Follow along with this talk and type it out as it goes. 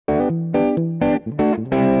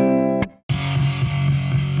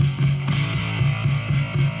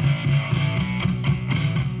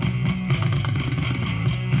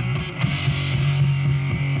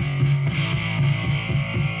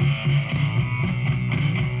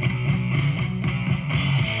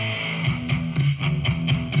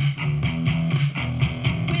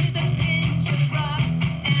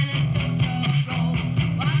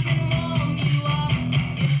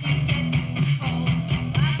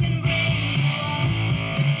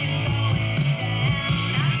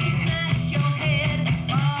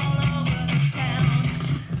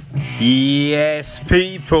Yes,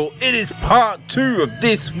 people, it is part 2 of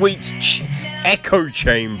this week's Echo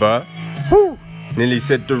Chamber. Whew, nearly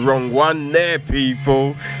said the wrong one there,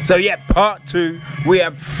 people. So yeah, part 2, we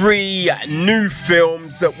have 3 new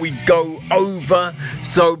films that we go over.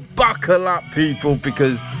 So buckle up, people,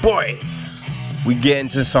 because boy, we get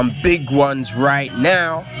into some big ones right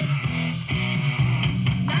now.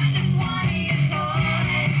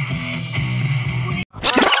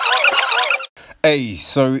 Hey,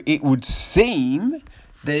 so it would seem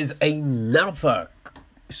there's another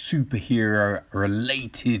superhero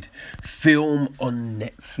related film on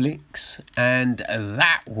Netflix, and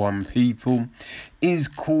that one, people, is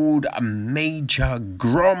called Major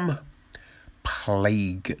Grom,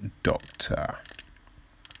 Plague Doctor.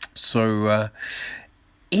 So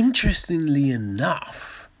interestingly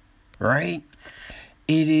enough, right,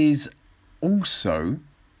 it is also,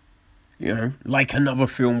 you know, like another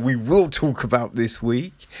film we will talk about this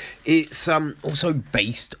week, it's also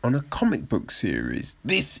based on a comic book series.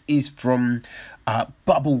 This is from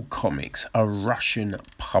Bubble Comics, a Russian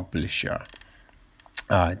publisher.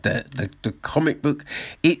 The comic book,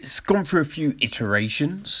 it's gone through a few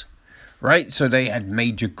iterations, right? So they had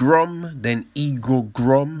Major Grom, then Igor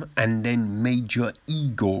Grom, and then Major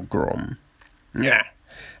Igor Grom. Yeah.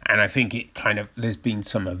 And I think it kind of, there's been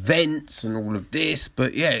some events and all of this,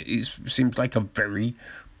 but yeah, it seems like a very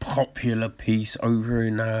popular piece over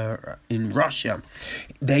in Russia.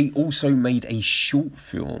 They also made a short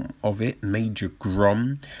film of it, Major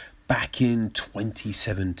Grom, back in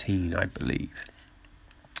 2017, I believe.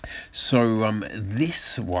 So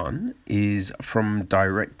this one is from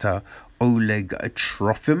director Oleg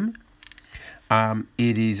Trofim.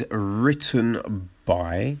 It is written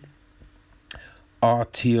by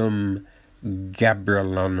Artyom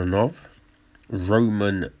Gabrilanov,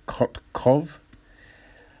 Roman Kotkov,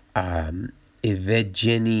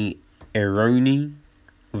 Evgeny Eroni,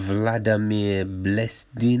 Vladimir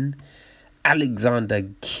Blesdin, Alexander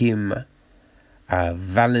Kim,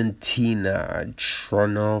 Valentina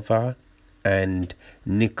Tronova, and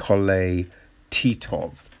Nikolay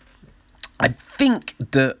Titov. I think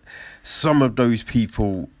that some of those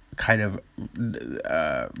people kind of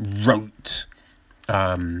wrote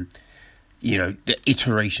the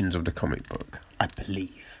iterations of the comic book, I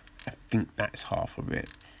believe. I think that's half of it.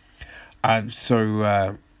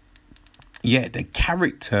 The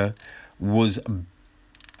character was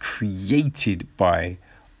created by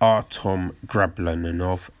Artyom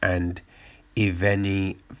Gabrilanov and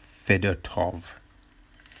Evgeny Fedotov.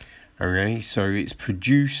 Okay, so it's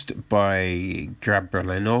produced by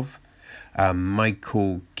Gabrilanov,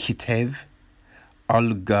 Michael Kitev,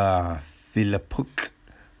 Olga Filipuk,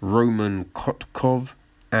 Roman Kotkov,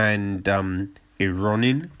 and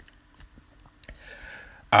Ironin.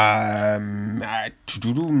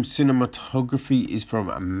 Cinematography is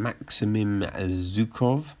from Maximum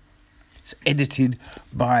Zhukov. It's edited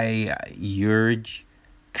by Yurij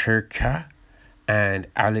Kirka and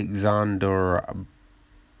Alexander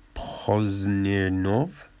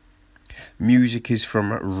Poznanov. Music is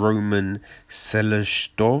from Roman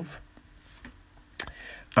Selestov.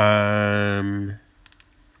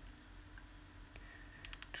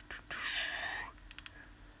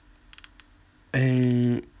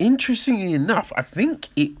 Interestingly enough, I think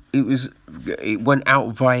it went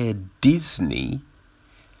out via Disney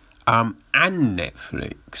and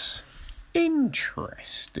Netflix.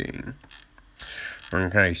 Interesting.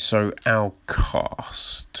 Okay, so our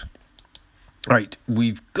cast. Right,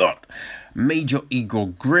 we've got Major Igor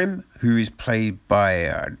Grim, who is played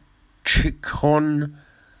by Tikhon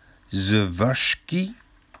Zversky.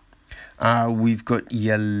 We've got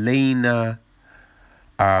Yelena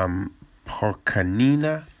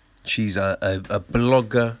Porkanina. She's a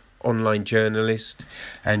blogger, online journalist,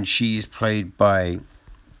 and she is played by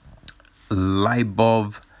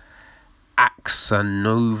Lyubov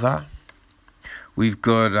Aksanova. We've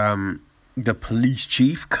got the police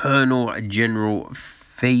chief, Colonel General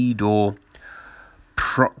Fedor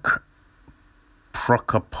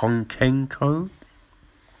Prokopenko.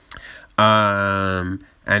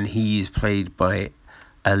 And he is played by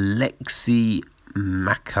Alexei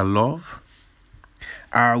Makalov.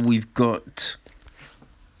 We've got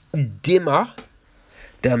Dima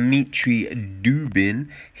Dmitry Dubin.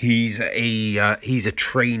 He's a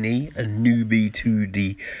trainee, a newbie to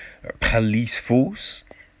the police force,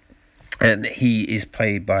 and he is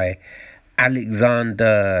played by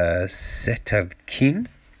Alexander Seterkin.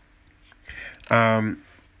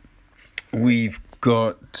 We've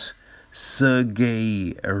got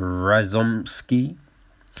Sergei Razumsky.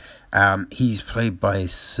 He's played by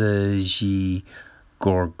Sergei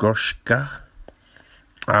Gorgoshka.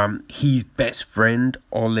 His best friend,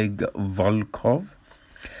 Oleg Volkov.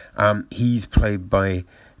 He's played by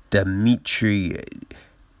Dmitry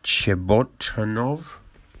Chebotchanov.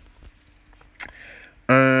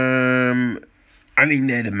 I mean,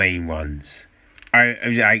 they're the main ones.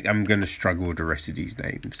 I'm going to struggle with the rest of these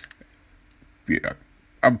names.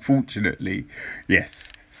 Unfortunately,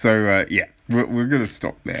 yes. So, we're going to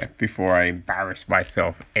stop there before I embarrass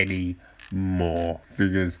myself any more.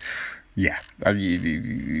 Because, I mean,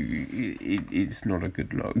 it's not a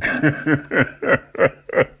good look.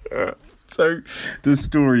 So, the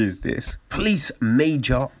story is this. Police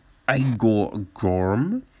Major Igor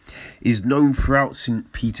Gorm is known throughout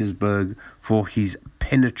St. Petersburg for his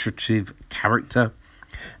penetrative character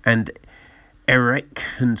and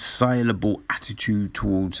irreconcilable attitude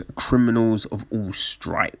towards criminals of all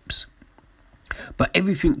stripes. But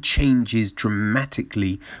everything changes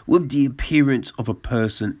dramatically with the appearance of a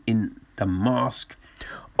person in the mask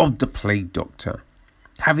of the plague doctor.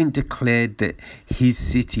 Having declared that his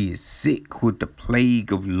city is sick with the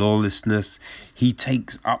plague of lawlessness, he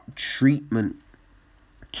takes up treatment,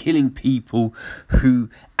 killing people who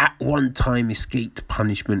at one time escaped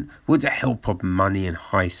punishment with the help of money and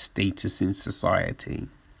high status in society.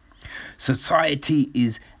 Society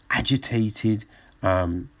is agitated.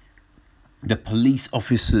 The police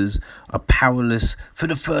officers are powerless. For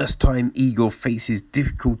the first time, Igor faces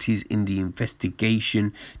difficulties in the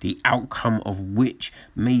investigation, the outcome of which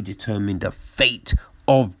may determine the fate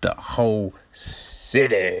of the whole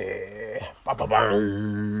city.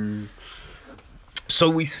 Ba-ba-bum. So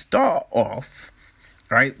we start off,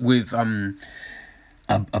 right, with a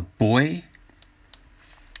boy.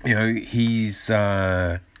 You know, he's it's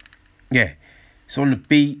on the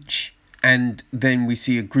beach, and then we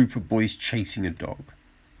see a group of boys chasing a dog,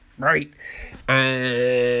 right?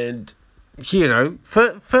 And you know,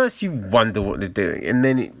 first you wonder what they're doing, and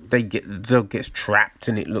then the dog gets trapped,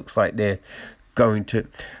 and it looks like they're going to,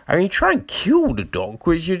 try and kill the dog,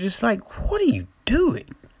 which you're just like, what are you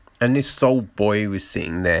doing? And this soul boy who was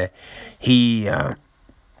sitting there, he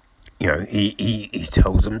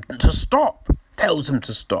tells them to stop.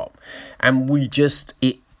 And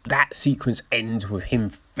that sequence ends with him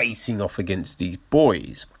facing off against these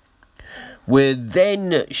boys. We're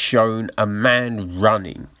then shown a man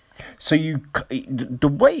running. So the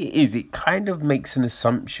way it is, it kind of makes an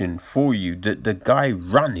assumption for you that the guy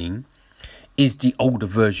running is the older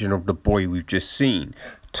version of the boy we've just seen.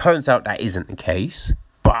 Turns out that isn't the case,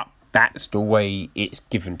 but that's the way it's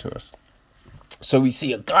given to us. So we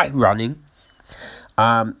see a guy running.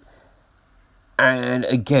 And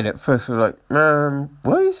again, at first we're like,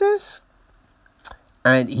 what is this?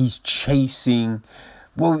 And he's chasing.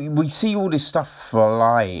 Well, we see all this stuff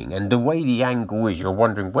flying, and the way the angle is, you're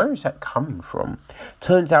wondering, where is that coming from?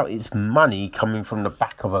 Turns out it's money coming from the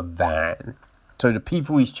back of a van. So the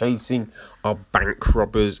people he's chasing are bank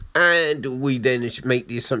robbers, and we then make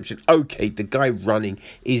the assumption, okay, the guy running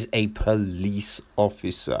is a police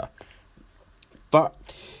officer. But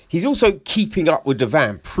he's also keeping up with the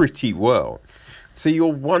van pretty well. So you're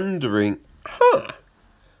wondering,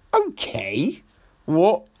 okay,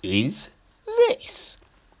 what is this?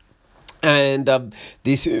 And a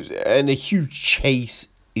huge chase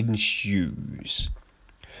ensues.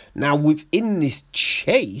 Now, within this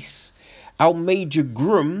chase, our Major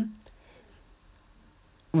Grum,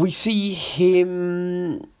 we see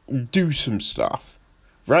him do some stuff,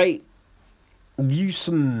 right? Use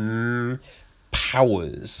some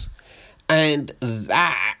powers. And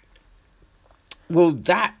that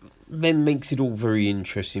then makes it all very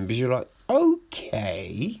interesting, because you're like,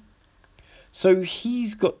 okay, so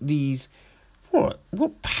he's got these,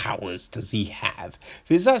 what powers does he have?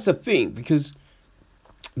 Because that's the thing, because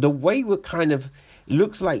the way we're kind of, it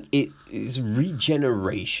looks like it is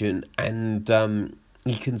regeneration, and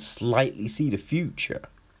he can slightly see the future,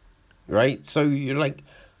 right? So you're like,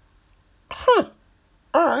 all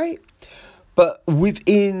right. But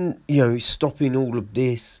within, stopping all of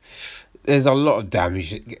this, there's a lot of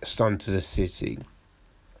damage that gets done to the city,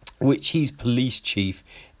 which his police chief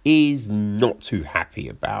is not too happy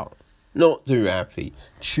about. Not too happy.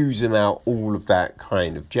 Chews him out, all of that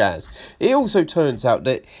kind of jazz. It also turns out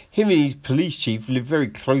that him and his police chief live very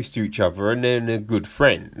close to each other, and they're good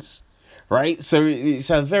friends, right? So it's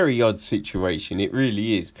a very odd situation. It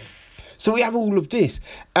really is. So we have all of this,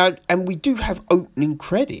 and we do have opening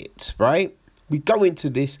credits, right? We go into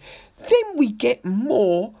this, then we get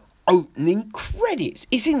more opening credits.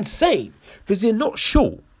 It's insane, because they're not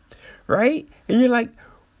short, right? And you're like,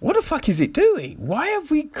 what the fuck is it doing? Why have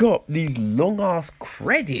we got these long ass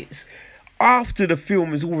credits after the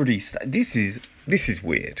film is already this is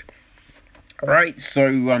weird. Right,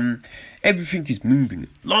 so everything is moving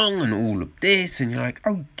along and all of this, and you're like,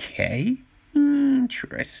 okay,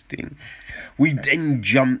 interesting. We then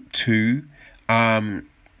jump to a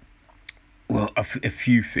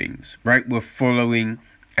few things, right? We're following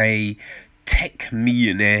a tech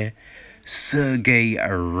millionaire, Sergey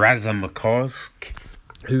Razumikovsky,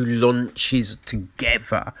 who launches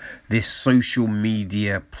together this social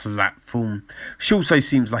media platform, which also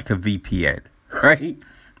seems like a VPN, right?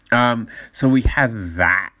 So we have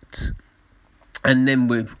that. And then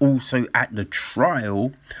we're also at the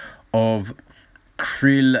trial of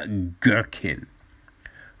Kirill Gherkin,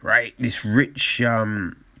 right? This rich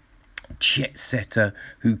jet setter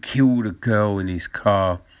who killed a girl in his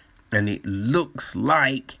car, and it looks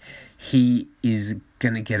like he is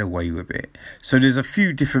going to get away with it. So there's a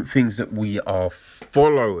few different things that we are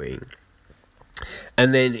following.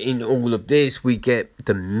 And then in all of this, we get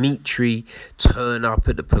Dmitri turn up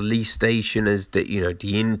at the police station as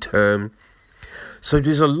the intern. So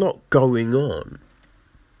there's a lot going on,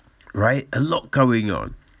 right? A lot going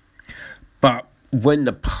on. But when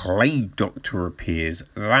the plague doctor appears,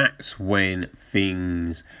 that's when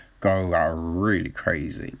things go really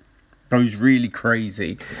crazy. Goes really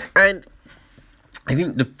crazy. And I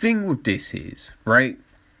think the thing with this is, right,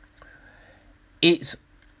 it's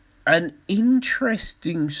an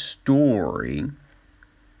interesting story,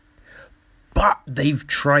 but they've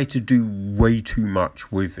tried to do way too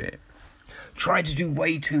much with it.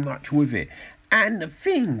 And the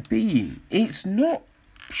thing being, it's not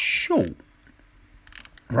short,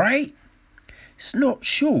 right? It's not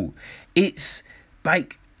short. It's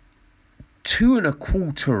like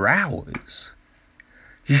 2.25 hours.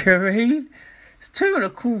 You know what I mean? It's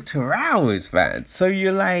 2.25 hours, man. So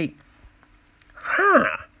you're like,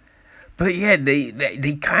 huh. But yeah,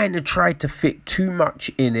 they kind of tried to fit too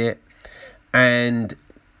much in it. And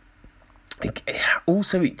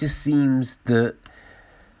also it just seems that,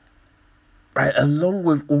 right, along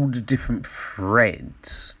with all the different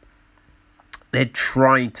threads, they're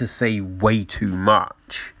trying to say way too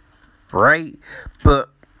much, right? But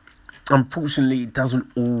unfortunately, it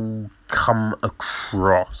doesn't all come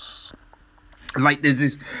across. Like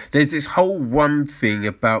there's this whole one thing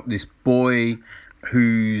about this boy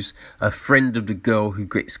who's a friend of the girl who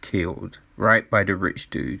gets killed, right, by the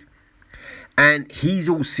rich dude. And he's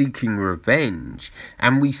all seeking revenge.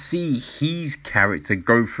 And we see his character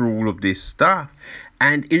go through all of this stuff.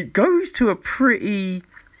 And it goes to a pretty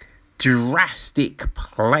drastic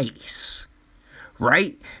place,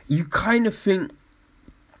 right? You kind of think,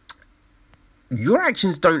 your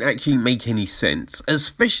actions don't actually make any sense,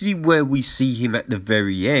 especially where we see him at the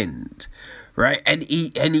very end, right? And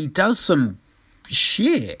he does some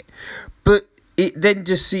shit, but it then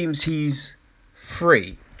just seems he's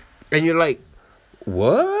free, and you're like,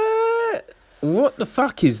 what the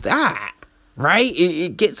fuck is that, right?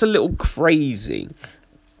 It gets a little crazy.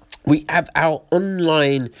 We have our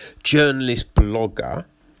online journalist blogger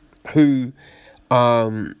who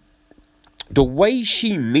the way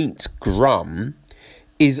she meets Grum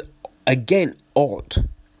is, again, odd,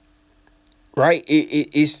 right?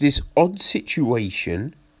 It's this odd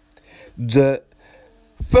situation that,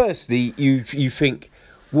 firstly, you think,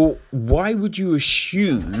 well, why would you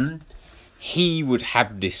assume he would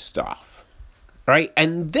have this stuff, right?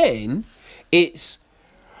 And then it's,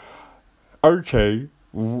 okay,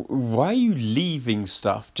 why are you leaving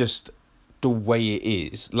stuff just the way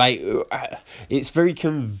it is? Like, it's very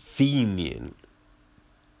convenient,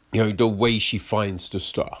 the way she finds the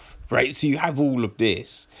stuff, right? So you have all of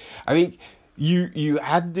this. I mean, you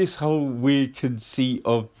had this whole weird conceit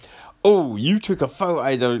of, oh, you took a photo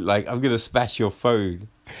I don't like, I'm gonna smash your phone.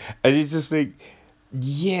 And it's just like,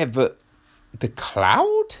 yeah, but the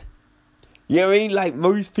cloud? You know what I mean? Like,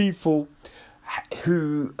 most people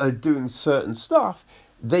who are doing certain stuff,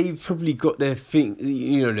 they've probably got their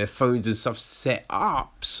their phones and stuff set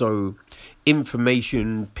up so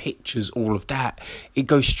information, pictures, all of that, it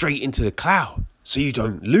goes straight into the cloud so you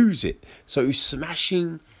don't lose it. So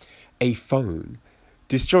smashing a phone,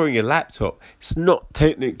 destroying a laptop, it's not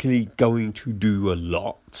technically going to do a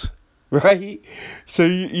lot, right? So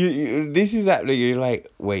you this is happening, you're like,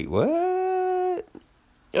 wait, what?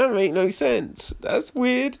 That make no sense. That's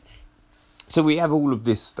weird. So we have all of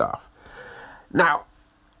this stuff. Now,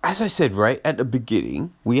 as I said, right, at the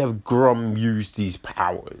beginning, we have Grum use these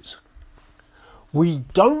powers. We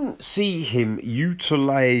don't see him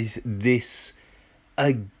utilize this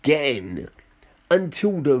again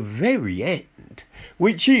until the very end,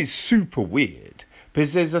 which is super weird,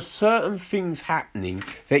 because there's a certain things happening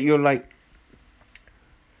that you're like,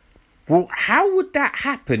 well, how would that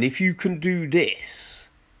happen if you can do this?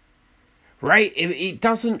 right? It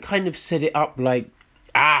doesn't kind of set it up like,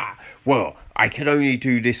 well, I can only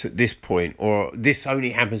do this at this point, or this only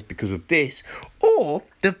happens because of this, or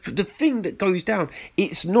the thing that goes down.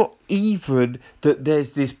 It's not even that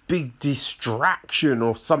there's this big distraction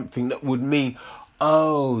or something that would mean,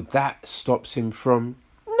 oh, that stops him from.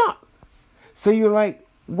 No. So you're like,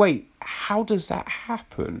 wait, how does that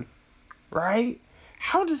happen? Right?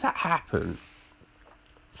 How does that happen?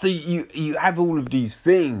 So you have all of these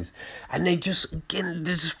things, and they just, again,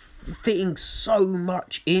 just fitting so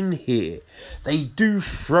much in here. They do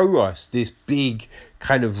throw us this big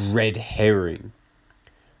kind of red herring.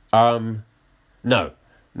 No,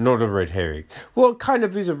 not a red herring. Well, it kind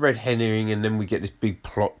of is a red herring, and then we get this big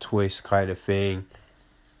plot twist kind of thing.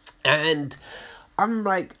 And I'm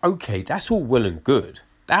like, okay, that's all well and good.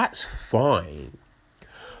 That's fine.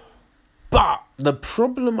 But the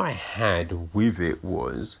problem I had with it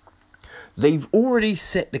was they've already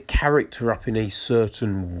set the character up in a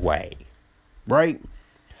certain way, right?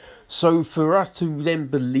 So for us to then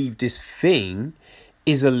believe this thing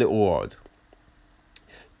is a little odd.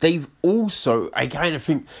 They've also, I kind of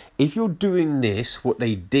think, if you're doing this, what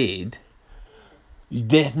they did,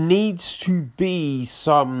 there needs to be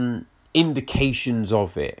some indications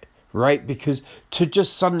of it. Right, because to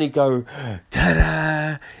just suddenly go,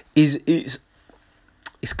 ta-da, it's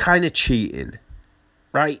kind of cheating,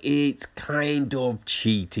 right? It's kind of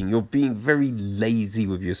cheating. You're being very lazy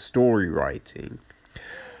with your story writing.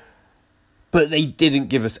 But they didn't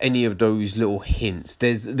give us any of those little hints.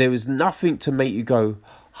 There was nothing to make you go,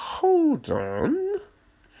 hold on,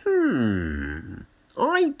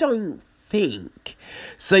 I don't think.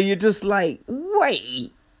 So you're just like,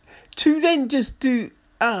 wait, to then just do.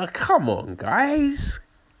 Come on, guys.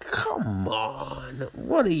 Come on.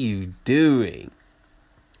 What are you doing?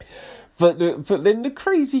 But then the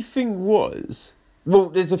crazy thing was, well,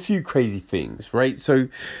 there's a few crazy things, right? So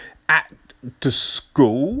at the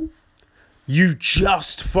school, you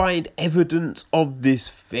just find evidence of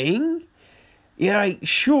this thing? Yeah, like,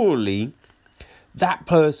 surely that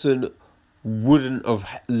person wouldn't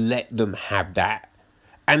have let them have that.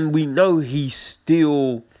 And we know he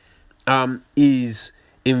still is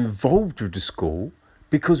involved with the school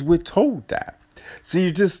because we're told that. So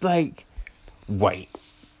you're just like, wait,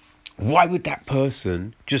 why would that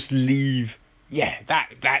person just leave? Yeah,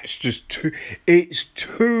 that's just too, it's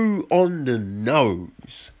too on the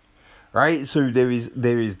nose, right? So there is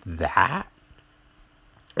that.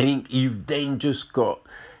 I think you've then just got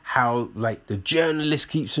how, like, the journalist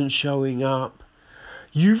keeps on showing up.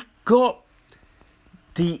 You've got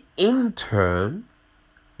the intern.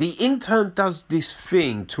 The intern does this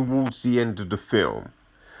thing towards the end of the film,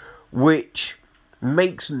 which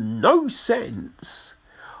makes no sense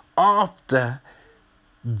after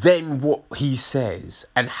then what he says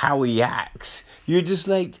and how he acts. You're just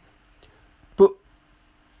like, but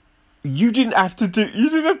you didn't have to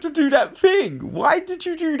do that thing. Why did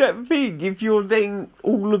you do that thing if you're then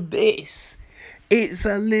all of this? It's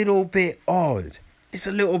a little bit odd.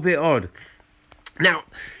 Now,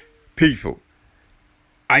 people,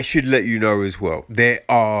 I should let you know as well, there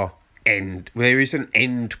is an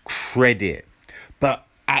end credit, but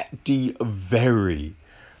at the very,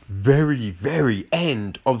 very, very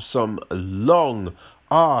end of some long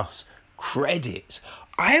ass credits.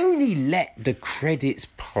 I only let the credits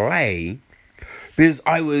play because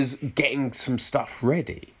I was getting some stuff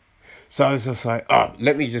ready. So I was just like, oh,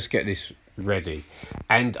 let me just get this ready.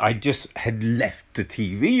 And I just had left the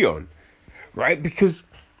TV on, right? Because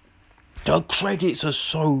the credits are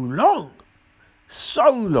so long.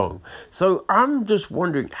 So I'm just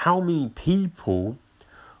wondering how many people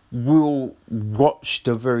will watch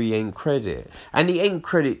the very end credit. And the end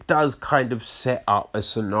credit does kind of set up a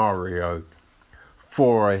scenario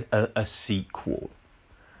for a sequel,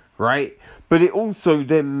 right? But it also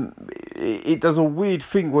then, it does a weird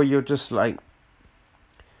thing where you're just like,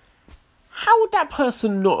 how would that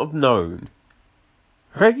person not have known?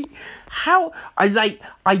 Right?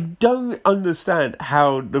 I don't understand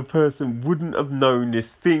how the person wouldn't have known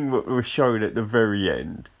this thing that was shown at the very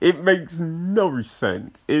end. It makes no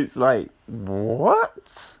sense. It's like,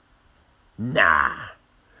 what? Nah,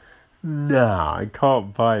 I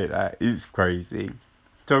can't buy that. It's crazy.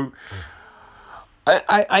 So,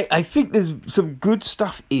 I think there's some good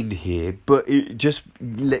stuff in here, but it just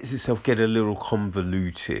lets itself get a little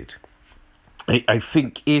convoluted. I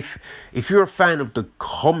think if you're a fan of the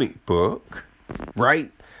comic book, right,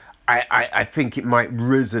 I think it might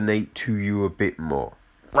resonate to you a bit more,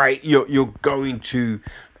 right? You're going to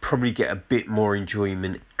probably get a bit more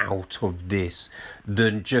enjoyment out of this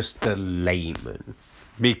than just the layman,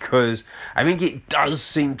 because I think it does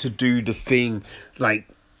seem to do the thing like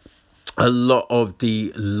a lot of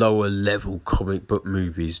the lower level comic book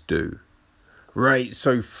movies do, right?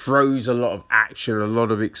 So throws a lot of action, a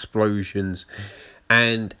lot of explosions,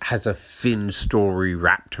 and has a thin story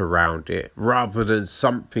wrapped around it, rather than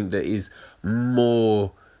something that is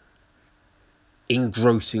more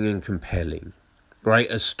engrossing and compelling, right?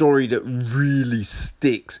 A story that really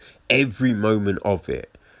sticks every moment of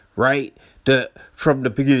it, right? That from the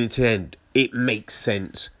beginning to end, it makes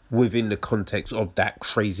sense within the context of that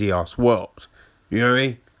crazy ass world. You know what I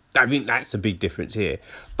mean? I think that's a big difference here.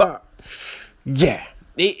 But yeah,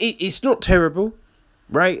 it's not terrible,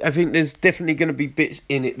 right? I think there's definitely going to be bits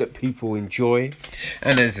in it that people enjoy.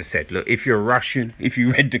 And as I said, look, if you're Russian, if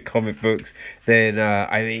you read the comic books, then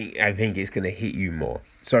I think it's going to hit you more.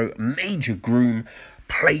 So Major Groom,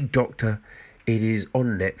 Plague Doctor, it is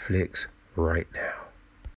on Netflix right now.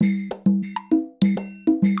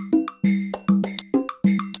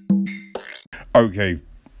 Okay,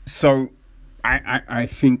 so I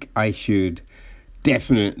think I should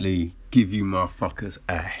definitely give you motherfuckers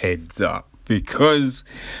a heads up, because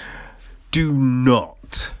do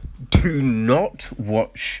not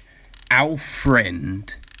watch Our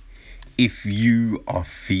Friend if you are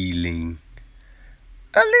feeling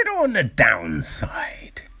a little on the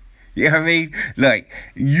downside. You know what I mean? Like,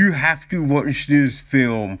 you have to watch this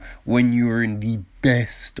film when you're in the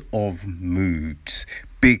best of moods,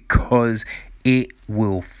 because it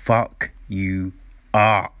will fuck you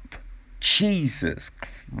up. Jesus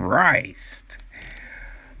Christ.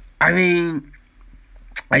 I mean,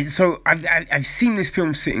 I've seen this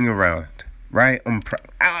film sitting around, right?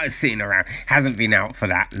 Sitting around. Hasn't been out for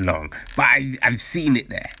that long, but I've seen it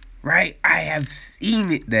there, right? I have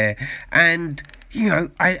seen it there, and you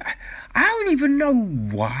know, I don't even know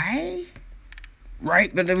why,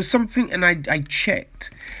 right? But there was something, and I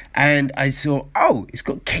checked, and I saw, oh, it's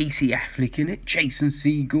got Casey Affleck in it, Jason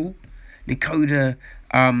Segel, Dakota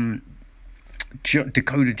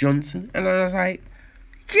Johnson, and I was like,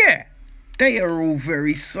 yeah, they are all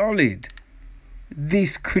very solid.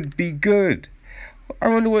 This could be good. I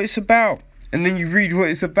wonder what it's about. And then you read what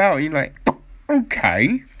it's about, and you're like,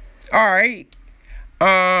 okay, all right,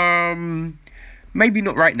 maybe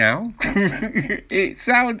not right now. It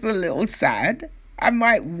sounds a little sad. I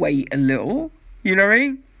might wait a little. You know what I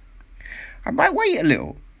mean? I might wait a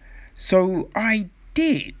little. So I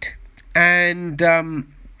did. And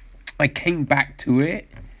I came back to it.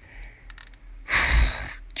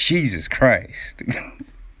 Jesus Christ.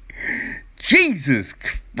 Jesus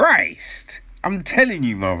Christ. I'm telling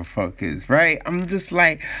you, motherfuckers, right? I'm just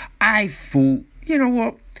like, I thought, you know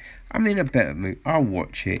what? I'm in a better mood. I'll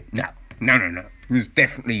watch it. No. It was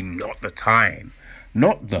definitely not the time.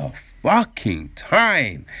 Not the fucking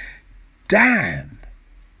time. Damn.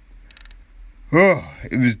 Oh,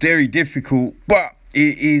 it was very difficult, but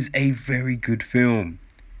it is a very good film.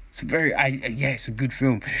 It's it's a good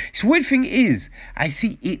film. So the weird thing is, I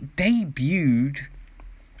see it debuted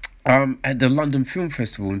at the London Film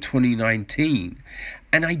Festival in 2019,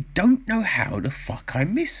 and I don't know how the fuck I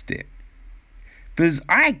missed it. Because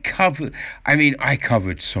I covered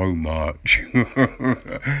so much.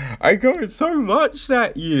 I covered so much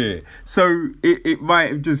that year. So it might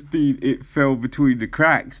have just been, it fell between the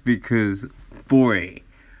cracks, because, boy,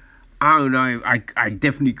 I don't know, I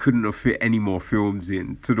definitely couldn't have fit any more films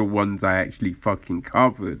in to the ones I actually fucking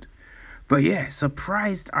covered. But yeah,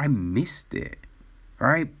 surprised I missed it.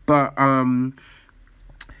 Right? But,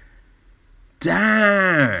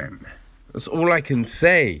 damn. That's all I can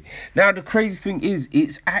say. Now, the crazy thing is,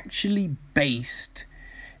 it's actually it's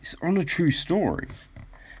on a true story.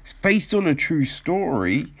 It's based on a true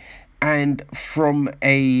story, and from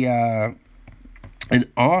an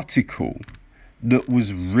article that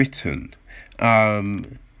was written.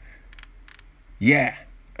 An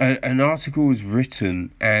article was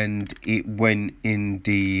written, and it went in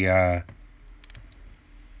the,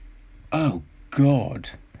 oh,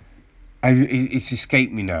 God. It's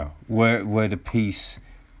escaped me now where the piece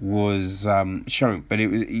was shown, but it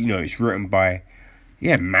was, you know, it's written by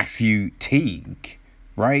Matthew Teague,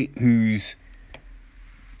 right, who's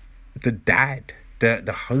the dad,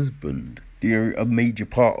 the husband, a major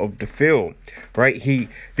part of the film, right?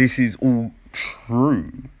 This is all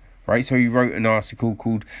true, right? So he wrote an article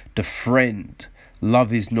called "The Friend: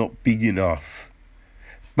 Love is Not Big Enough,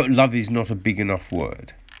 but Love is Not a Big Enough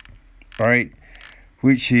Word," right?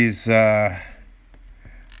 Which is,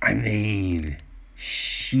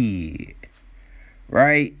 shit,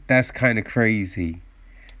 right? That's kind of crazy.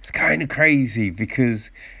 It's kind of crazy because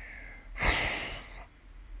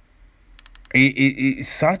it's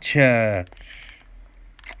such a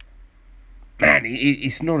man,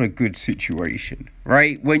 it's not a good situation,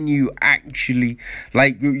 right? When you actually,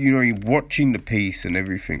 like, you know, you're watching the piece and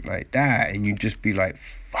everything like that, and you just be like,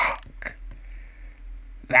 fuck,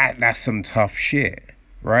 that's some tough shit,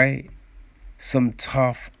 right? Some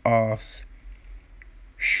tough ass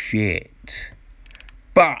shit.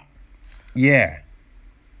 But yeah,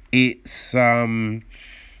 it's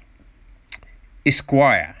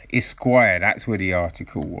Esquire. That's where the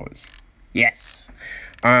article was. Yes.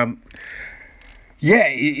 Yeah,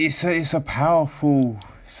 it's a powerful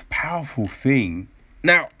thing.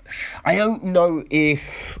 Now, I don't know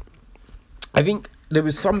if, I think there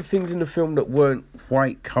was some things in the film that weren't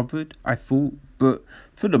quite covered, I thought, but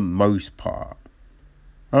for the most part,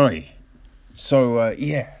 yeah,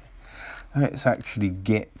 let's actually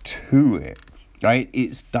get to it. Right,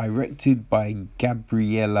 it's directed by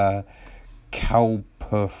Gabriella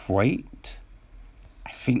Cowperthwaite.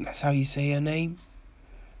 I think that's how you say her name,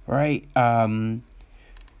 right?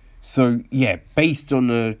 So yeah, based on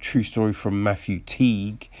a true story from Matthew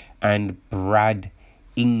Teague and Brad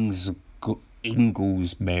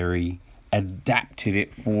Inglesbury, adapted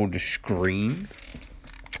it for the screen.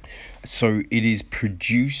 So it is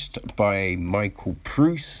produced by Michael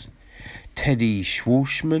Pruce, Teddy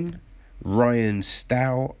Schwartzman, Ryan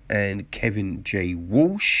Stow, and Kevin J.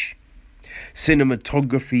 Walsh.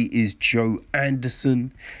 Cinematography is Joe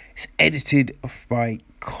Anderson. It's edited by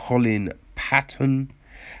Colin Patton.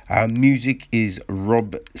 Music is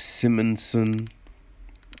Rob Simonson.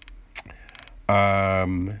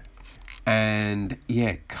 And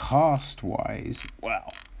yeah, cast-wise,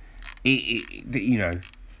 well,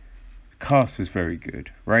 cast was very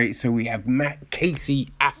good, right? So we have Casey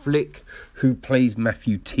Affleck, who plays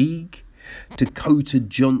Matthew Teague. Dakota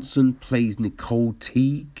Johnson plays Nicole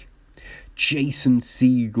Teague. Jason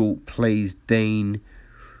Segel plays Dane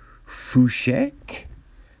Fushek.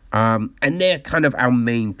 And they're kind of our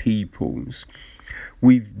main peoples.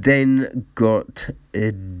 We've then got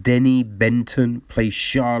Denny Benton plays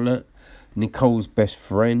Charlotte, Nicole's best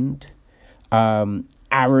friend.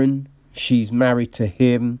 Aaron, she's married to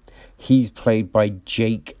him. He's played by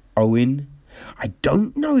Jake Owen. I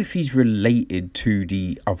don't know if he's related to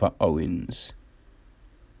the other Owens,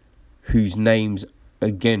 whose names,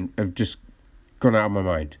 again, have just gone out of my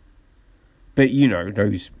mind. But, you know,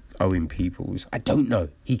 those Owen peoples. I don't know.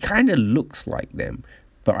 He kind of looks like them,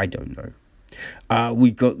 but I don't know.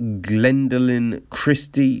 We got Gwendolyn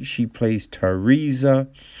Christie. She plays Teresa.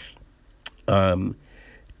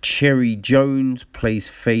 Cherry Jones plays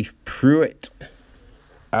Faith Pruitt.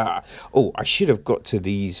 I should have got to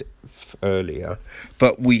these earlier,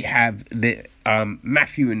 but we have the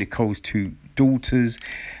Matthew and Nicole's two daughters,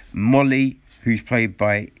 Molly, who's played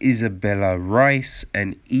by Isabella Rice,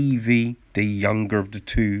 and Evie, the younger of the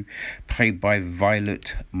two, played by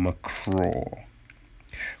Violet McCraw.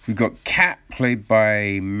 We've got Kat, played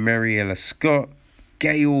by Mariella Scott,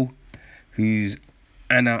 Gail, who's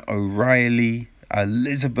Anna O'Reilly,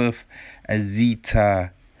 Elizabeth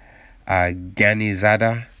Azita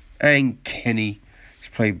Ganizada, and Kenny, who's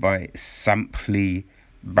played by Sampli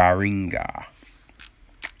Baringa.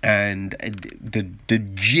 And the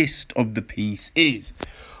gist of the piece is,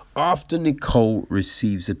 after Nicole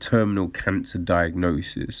receives a terminal cancer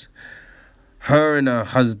diagnosis, her and her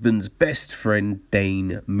husband's best friend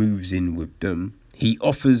Dane moves in with them. He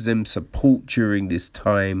offers them support during this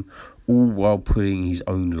time, all while putting his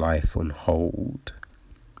own life on hold.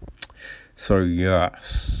 So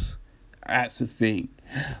yes, that's the thing.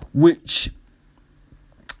 Which,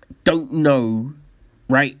 don't know,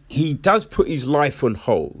 right? He does put his life on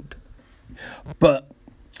hold, but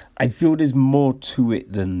I feel there's more to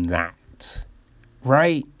it than that,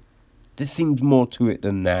 right? There seems more to it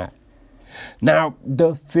than that. Now,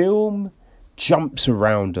 the film jumps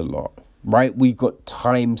around a lot, right? We got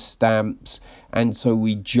timestamps, and so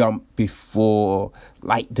we jump before,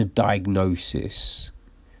 like, the diagnosis.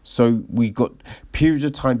 So we got periods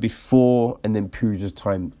of time before and then periods of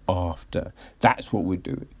time after. That's what we're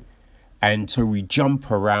doing. And so we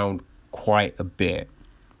jump around quite a bit.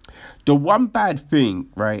 The one bad thing,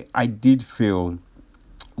 right, I did feel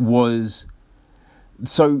was,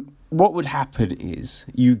 so what would happen is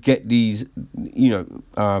you get these, don't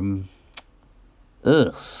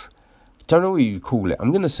know what you call it.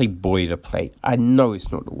 I'm going to say boilerplate. I know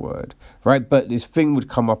it's not the word, right? But this thing would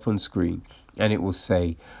come up on screen and it will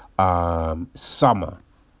say summer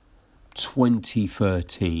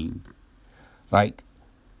 2013. Like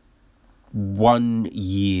 1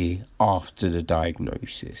 year after the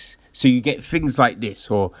diagnosis. So you get things like this,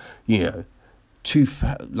 or,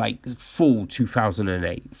 fall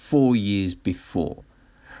 2008, 4 years before,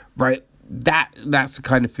 right? that's the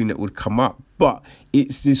kind of thing that would come up. But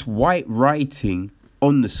it's this white writing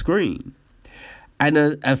on the screen. And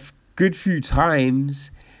a good few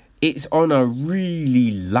times, it's on a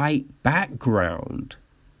really light background.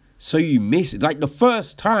 So you miss it. Like the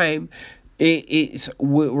first time,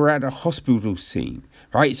 we're at a hospital scene,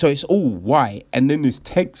 right? So it's all white, and then this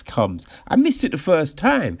text comes. I missed it the first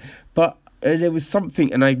time, but there was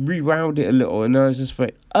something, and I rewound it a little, and I was just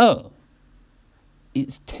like, oh,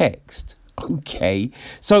 it's text. Okay.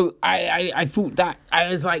 So I thought that, I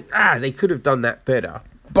was like, they could have done that better.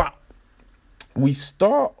 But we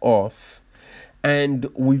start off, and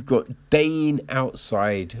we've got Dane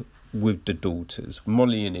outside with the daughters,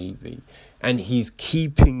 Molly and Evie, and he's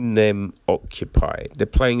keeping them occupied. They're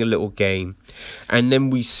playing a little game, and then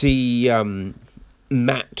we see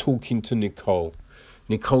Matt talking to Nicole.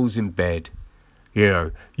 Nicole's in bed.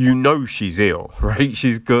 You know she's ill, right?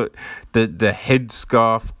 She's got the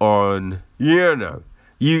headscarf on. You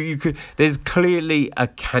could. There's clearly a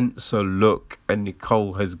cancer look, and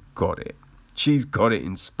Nicole has got it. She's got it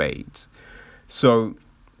in spades. So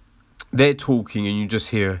they're talking, and you just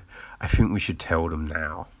hear, I think we should tell them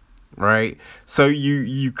now, right? So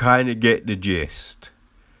you kind of get the gist.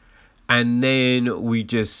 And then we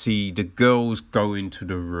just see the girls go into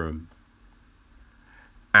the room.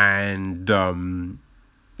 And,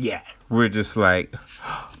 we're just like,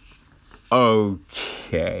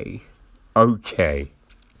 okay,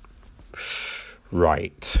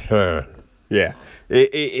 right, yeah,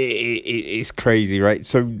 it's crazy, right?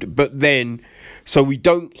 So we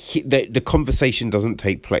don't hit, the conversation doesn't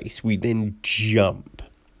take place. We then jump.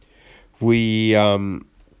 We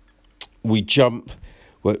jump,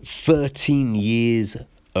 13 years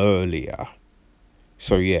earlier.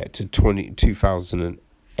 So yeah, to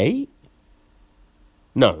 2008?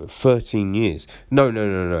 No, 13 years.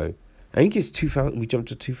 No. I think it's 2000. We jumped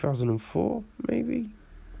to 2004, maybe?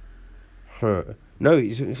 No,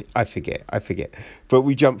 I forget. But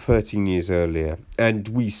we jumped 13 years earlier, and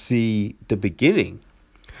we see the beginning,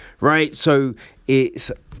 right? So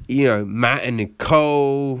it's, Matt and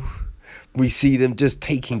Nicole. We see them just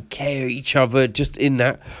taking care of each other, just in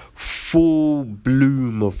that full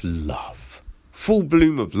bloom of love.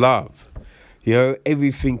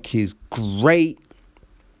 Everything is great.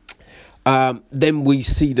 Then we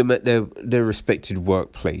see them at their respected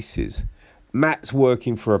workplaces. Matt's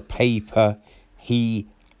working for a paper. He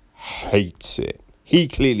hates it. He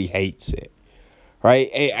clearly hates it, right?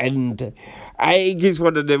 And I think it's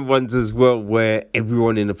one of them ones as well where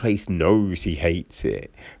everyone in the place knows he hates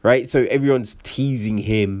it, right? So everyone's teasing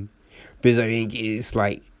him because I think it's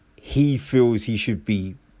like he feels he should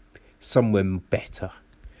be somewhere better,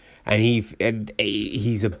 and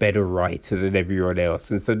he's a better writer than everyone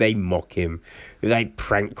else, and so they mock him, they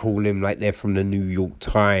prank call him like they're from the New York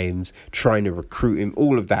Times, trying to recruit him,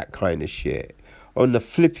 all of that kind of shit. On the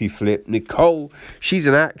flippy flip, Nicole, she's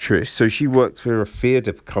an actress, so she works for a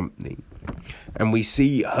theatre company, and we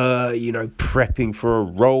see her, prepping for a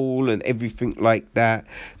role and everything like that.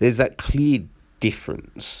 There's that clear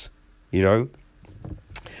difference,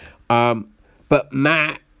 but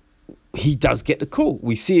Matt, he does get the call.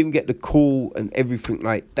 We see him get the call and everything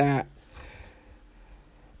like that.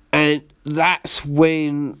 And that's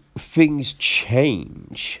when things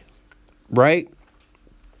change, right?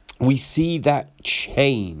 We see that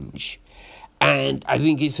change. And I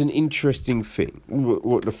think it's an interesting thing,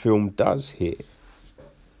 what the film does here,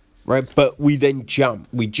 right? But we then jump.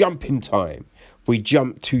 We jump in time. We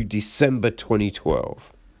jump to December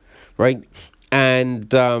 2012, right?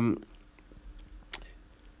 And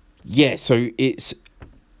so it's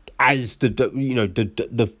as the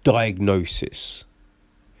diagnosis,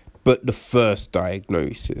 but the first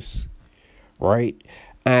diagnosis, right?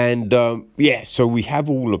 And so we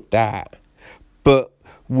have all of that, but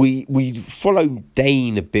we follow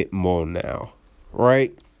Dane a bit more now,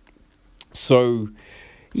 right? So,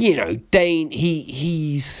 Dane,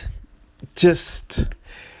 he's just,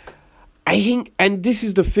 I think, and this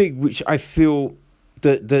is the thing which I feel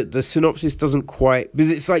the synopsis doesn't quite,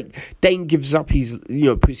 because it's like Dane gives up his,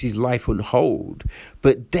 puts his life on hold,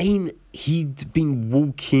 but Dane, he'd been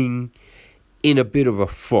walking in a bit of a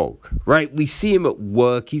fog, right? We see him at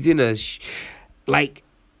work. He's in a,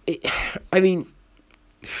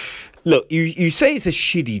 look, you say it's a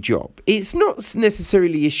shitty job. It's not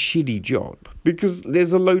necessarily a shitty job, because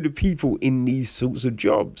there's a load of people in these sorts of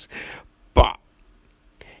jobs, but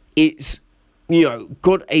it's,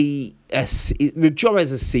 got the job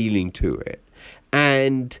has a ceiling to it,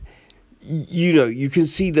 and you can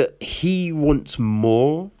see that he wants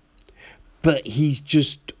more, but he's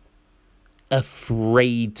just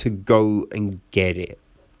afraid to go and get it,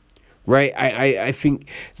 right? I think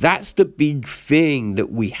that's the big thing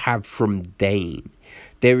that we have from Dane.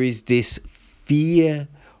 There is this fear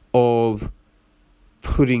of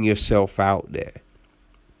putting yourself out there,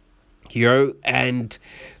 and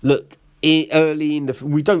look, early in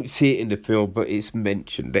we don't see it in the film, but it's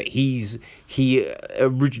mentioned that he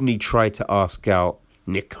originally tried to ask out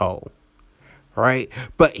Nicole, right?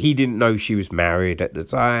 But he didn't know she was married at the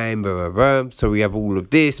time, blah, blah, blah. So we have all of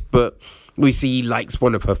this, but we see he likes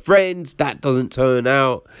one of her friends. That doesn't turn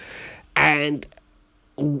out. And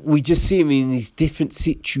we just see him in these different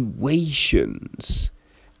situations,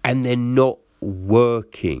 and they're not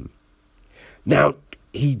working. Now,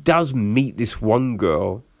 he does meet this one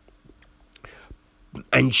girl,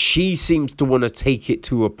 and she seems to want to take it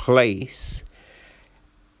to a place,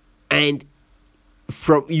 and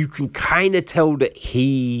you can kind of tell that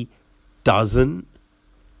he doesn't,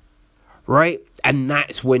 right? And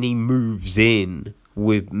that's when he moves in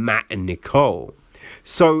with Matt and Nicole.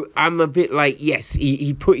 So I'm a bit like, yes,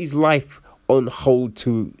 he put his life on hold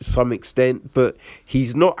to some extent, but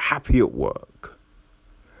he's not happy at work,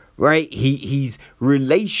 right? His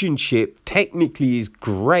relationship technically is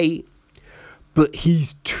great, but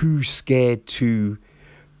he's too scared to,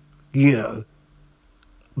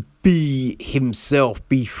 be himself,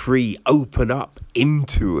 be free, open up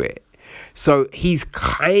into it. So he's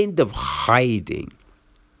kind of hiding.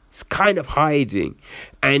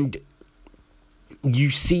 And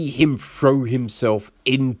you see him throw himself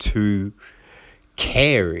into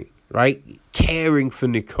caring, right? Caring for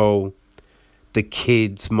Nicole, the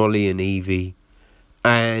kids, Molly and Evie,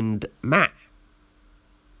 and Matt,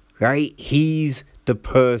 right? He's the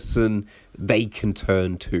person they can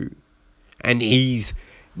turn to. And he's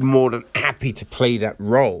more than happy to play that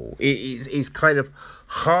role. It's kind of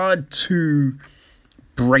hard to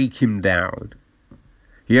break him down.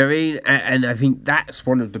 You know what I mean? And I think that's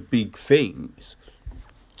one of the big things.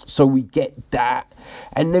 So we get that.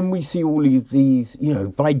 And then we see all of these,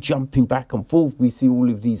 by jumping back and forth, we see all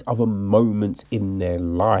of these other moments in their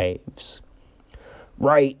lives.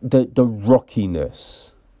 Right? The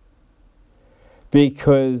rockiness.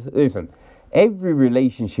 Because, listen, every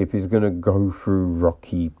relationship is going to go through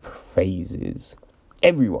rocky phases.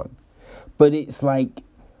 Everyone. But it's like,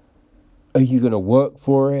 are you going to work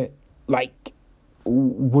for it? Like,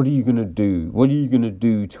 what are you going to do? What are you going to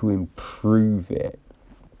do to improve it?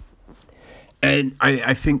 And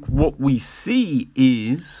I think what we see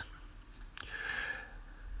is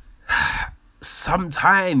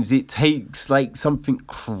sometimes it takes like something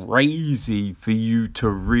crazy for you to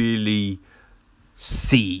really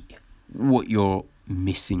see what you're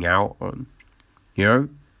missing out on,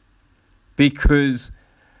 because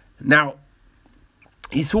now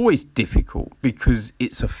it's always difficult because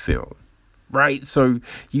it's a film, right? So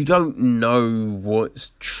you don't know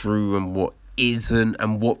what's true and what isn't,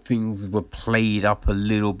 and what things were played up a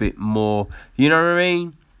little bit more, you know what I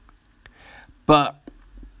mean? But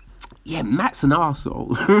yeah, Matt's an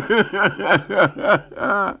arsehole.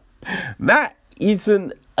 Matt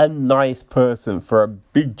isn't a nice person for a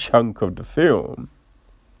big chunk of the film.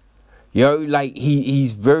 Like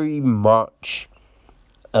he's very much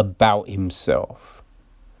about himself.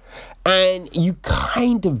 And you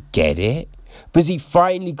kind of get it, because he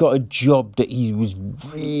finally got a job that he was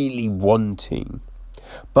really wanting.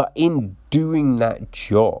 But in doing that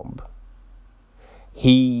job,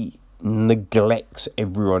 he neglects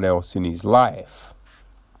everyone else in his life.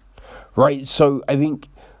 Right? So I think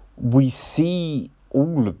we see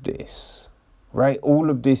all of this, right? All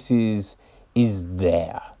of this is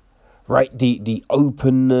there, right? The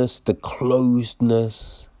openness, the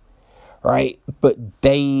closedness, right? But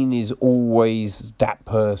Dane is always that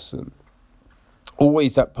person.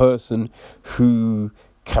 Always that person who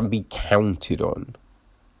can be counted on.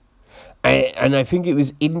 And I think it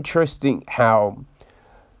was interesting how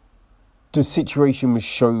the situation was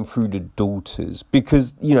shown through the daughters.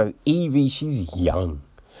 Because, Evie, she's young.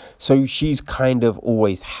 So she's kind of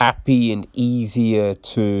always happy and easier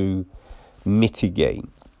to mitigate.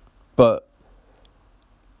 But,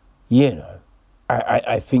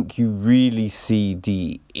 I think you really see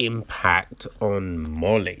the impact on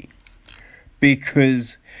Molly.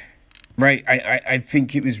 Because, right, I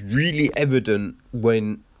think it was really evident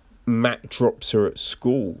when Matt drops her at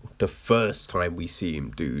school the first time we see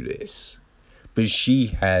him do this. But she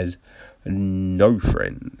has no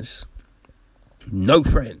friends. No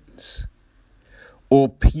friends. Or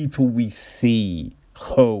people we see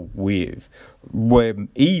her with. Where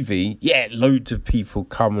Evie, loads of people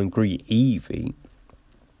come and greet Evie.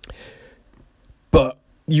 But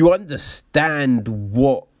you understand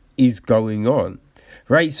what is going on,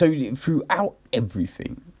 right? So throughout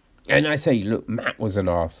everything, And I say, look, Matt was an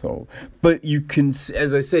arsehole. But you can,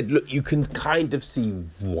 as I said, look, you can kind of see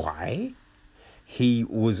why he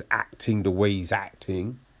was acting the way he's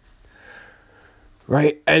acting.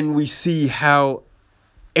 Right? And we see how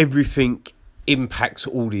everything impacts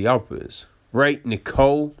all the others. Right?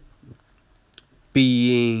 Nicole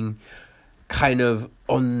being kind of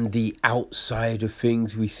on the outside of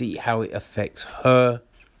things. We see how it affects her.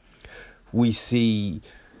 We see,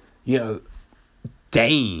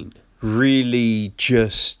 Dane really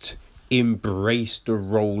just embraced the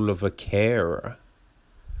role of a carer.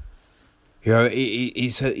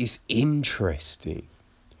 It's interesting.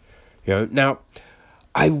 Now,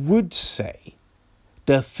 I would say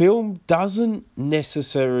the film doesn't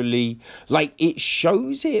necessarily, it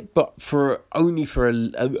shows it, but only for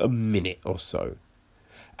a minute or so.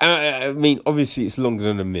 I mean, obviously it's longer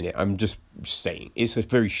than a minute. I'm just saying it's a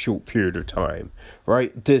very short period of time,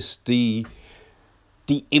 right? Just the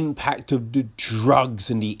impact of the drugs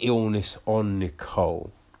and the illness on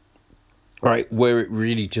Nicole, right? Where it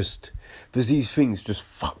really just, there's these things just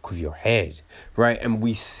fuck with your head, right? And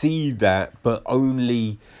we see that, but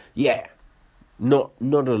only, not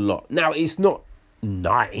a lot. Now, it's not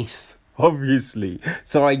nice, obviously.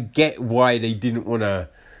 So I get why they didn't want to,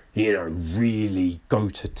 really go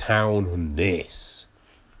to town on this.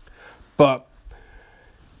 But,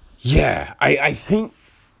 I think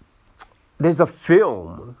there's a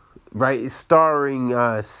film, right? It's starring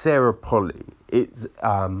Sarah Polley. It's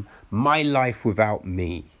My Life Without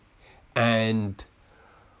Me. And,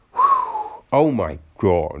 oh my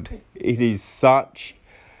God, it is such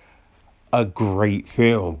a great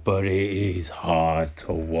film, but it is hard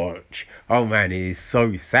to watch. Oh man, it is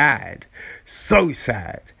so sad. So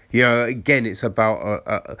sad. Again, it's about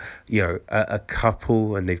a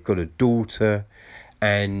couple, and they've got a daughter,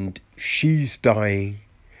 and she's dying.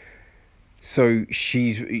 So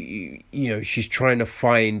she's trying to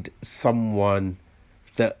find someone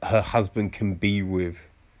that her husband can be with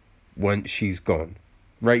once she's gone.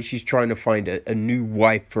 Right? She's trying to find a new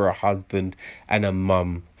wife for her husband and a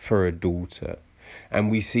mum for her daughter.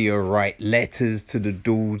 And we see her write letters to the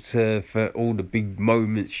daughter for all the big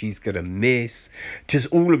moments she's going to miss. Just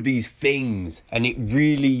all of these things. And it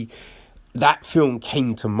really, that film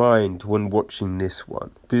came to mind when watching this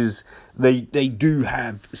one. Because they do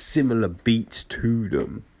have similar beats to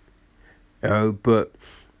them. But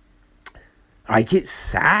I get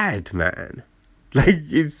sad, man.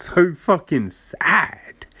 It's so fucking sad.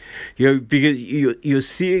 Because you're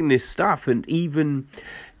seeing this stuff, and even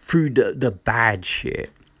through the bad shit,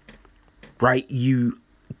 right, you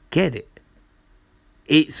get it.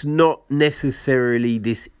 It's not necessarily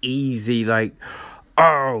this easy,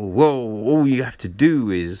 all you have to do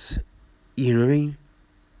is, you know what I mean?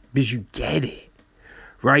 Because you get it,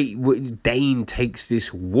 right? Dane takes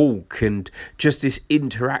this walk, and just this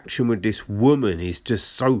interaction with this woman is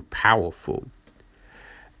just so powerful.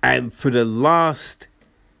 And for the last,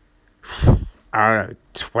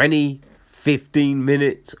 20, 15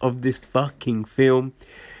 minutes of this fucking film,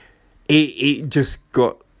 it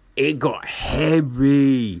got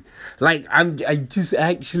heavy. I just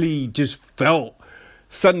actually just felt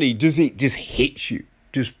suddenly it just hits you,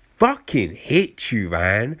 just fucking hits you,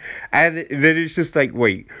 man. And then it's just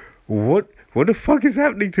wait, what the fuck is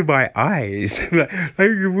happening to my eyes?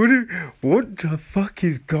 What the fuck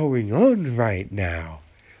is going on right now?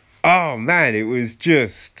 Oh man, it was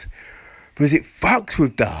just, because it fucks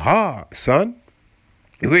with the heart, son.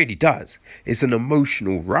 It really does. It's an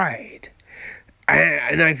emotional ride.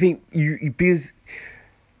 And I think because,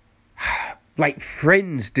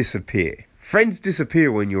 friends disappear. Friends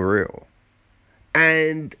disappear when you're ill.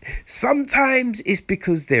 And sometimes it's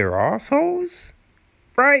because they're assholes,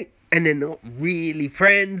 right? And they're not really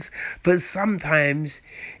friends. But sometimes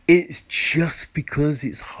it's just because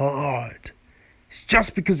it's hard. It's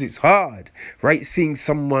just because it's hard, right? Seeing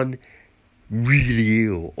someone really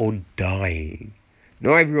ill or dying.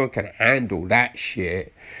 Not everyone can handle that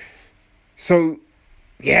shit. So,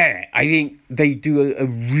 I think they do a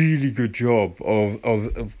really good job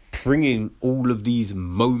of bringing all of these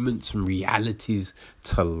moments and realities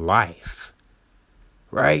to life,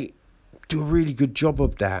 right? Do a really good job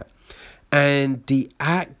of that. And the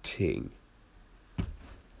acting,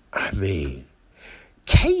 I mean,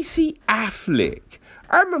 Casey Affleck.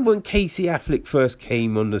 I remember when Casey Affleck first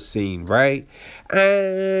came on the scene, right?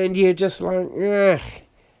 And you're just ugh.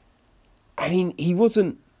 I mean, he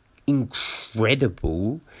wasn't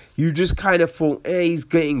incredible. You just kind of thought, he's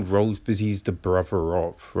getting roles because he's the brother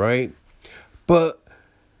of, right? But,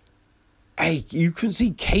 hey, you can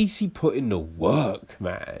see Casey put in the work,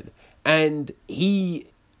 man. And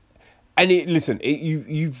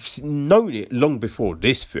you've known it long before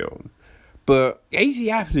this film, but Casey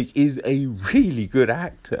Affleck is a really good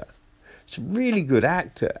actor. He's a really good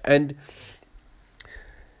actor, and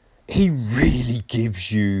he really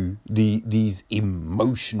gives you these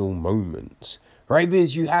emotional moments, right?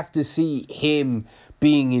 Because you have to see him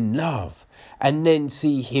being in love and then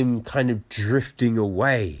see him kind of drifting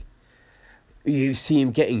away. You see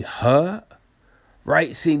him getting hurt,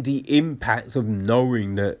 right? Seeing the impact of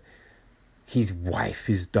knowing that his wife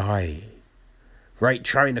is dying, right?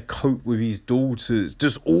 Trying to cope with his daughters,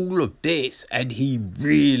 just all of this. And he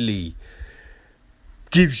really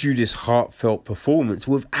gives you this heartfelt performance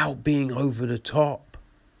without being over the top,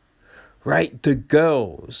 right? The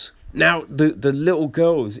girls, now the little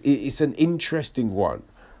girls, it's an interesting one,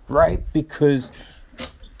 right? Because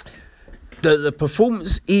the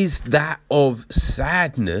performance is that of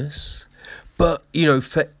sadness, but, you know,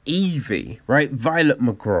 for Evie, right, Violet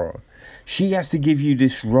McGraw, she has to give you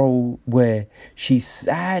this role where she's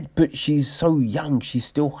sad, but she's so young, she's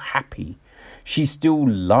still happy. She still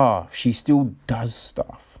laughs. She still does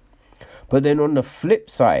stuff. But then on the flip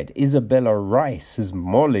side, Isabella Rice as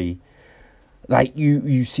Molly, like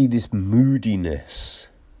you see this moodiness.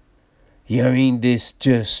 You know what I mean? This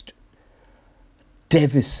just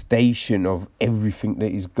devastation of everything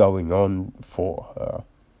that is going on for her.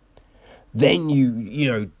 Then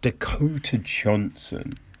you know, Dakota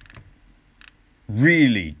Johnson.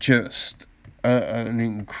 Really just an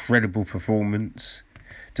incredible performance.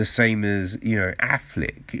 The same as, you know,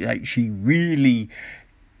 Affleck. Like, she really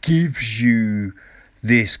gives you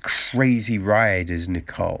this crazy ride as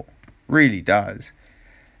Nicole. Really does.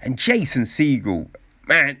 And Jason Segel,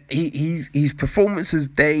 man, his performance as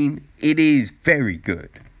Dane, it is very good.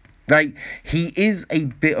 Like, he is a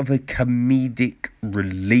bit of a comedic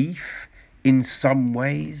relief in some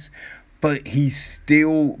ways, but he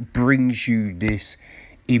still brings you this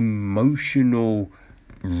emotional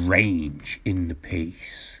range in the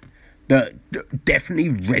piece that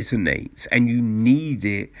definitely resonates, and you need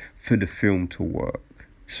it for the film to work.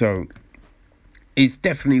 So it's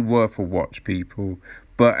definitely worth a watch, people.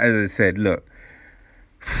 But as I said, look,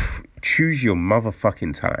 choose your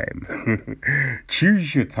motherfucking time.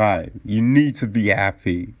 Choose your time. You need to be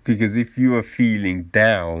happy, because if you are feeling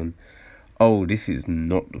down, oh, this is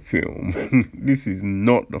not the film. This is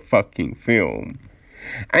not the fucking film.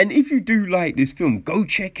 And if you do like this film, go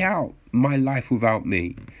check out My Life Without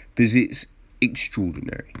Me, because it's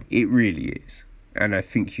extraordinary. It really is. And I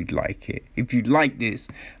think you'd like it. If you like this,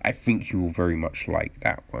 I think you will very much like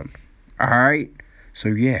that one. Alright? So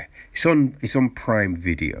yeah, it's on Prime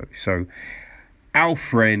Video. So our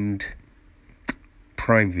friend,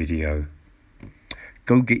 Prime Video,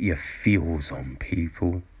 go get your feels on,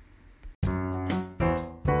 people.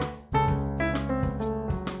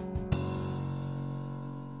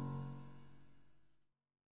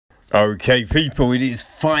 Okay, people, it is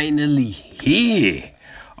finally here.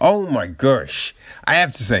 Oh my gosh. I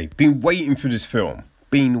have to say, been waiting for this film.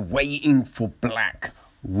 Been waiting for Black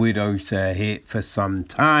Widow to hit for some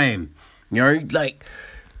time. You know, like,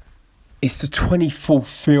 it's the 24th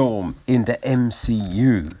film in the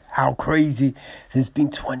MCU. How crazy. There's been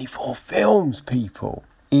 24 films, people.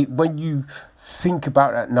 When you think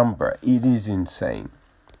about that number, it is insane.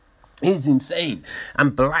 It's insane.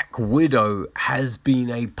 And Black Widow has been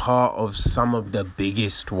a part of some of the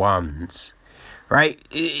biggest ones, right?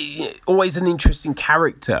 Always an interesting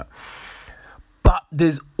character. But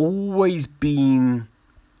there's always been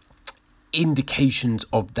indications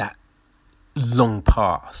of that long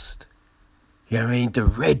past. You know what I mean? The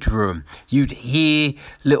Red Room. You'd hear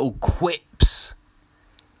little quips,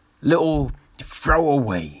 little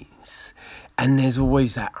throwaways. And there's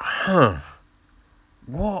always that,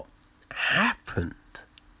 what happened?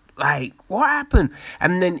 Like, what happened?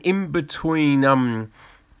 And then in between,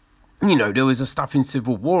 you know, there was the stuff in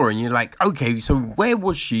Civil War, and you're like, okay, so where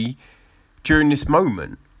was she during this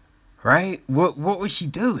moment, right? What was she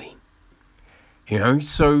doing? You know,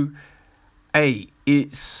 so, hey,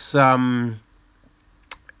 it's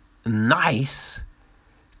nice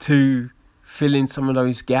to fill in some of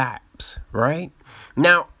those gaps, right?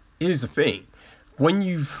 Now, here's the thing. When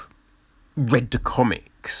you've read the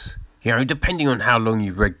comics, you know, depending on how long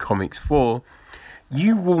you've read comics for,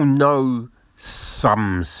 you will know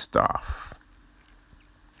some stuff,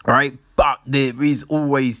 right? But there is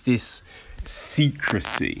always this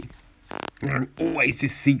secrecy, you know, always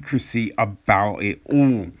this secrecy about it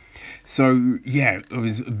all. So, yeah, I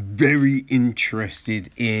was very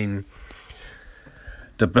interested in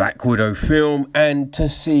the Black Widow film and to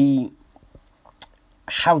see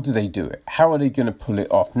how do they do it? How are they going to pull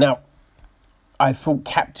it off? Now, I thought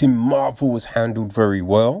Captain Marvel was handled very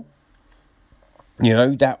well. You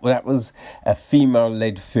know, that was a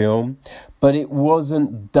female-led film, but it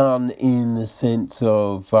wasn't done in the sense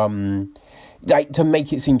of like to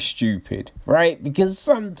make it seem stupid, right? Because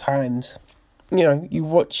sometimes, you know, you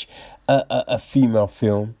watch a female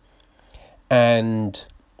film, and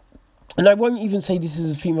I won't even say this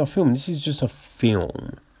is a female film. This is just a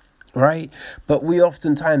film, right? But we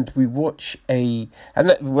oftentimes we watch and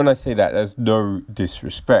when I say that, there's no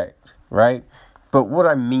disrespect, right? But what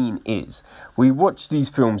I mean is, we watch these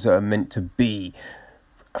films that are meant to be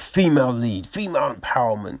a female lead, female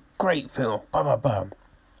empowerment, great film, blah, blah, blah.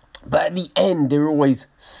 But at the end, they're always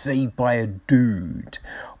saved by a dude.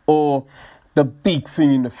 Or the big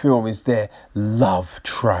thing in the film is their love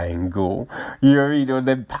triangle. You know what I mean? Or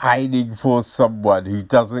them pining for someone who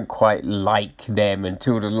doesn't quite like them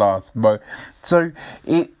until the last moment. So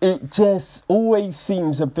it just always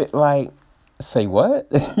seems a bit like, say what?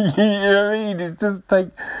 You know what I mean? It's just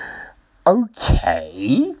like,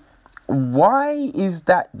 okay, why is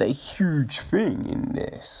that the huge thing in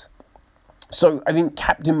this? So I think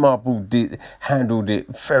Captain Marvel handled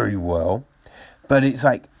it very well, but it's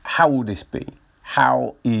like, how will this be?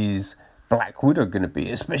 How is Black Widow going to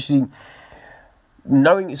be? Especially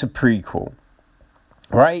knowing it's a prequel,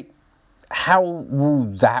 right? How will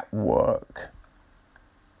that work?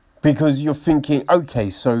 Because you're thinking,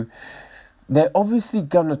 okay, so they're obviously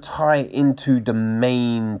going to tie it into the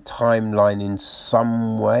main timeline in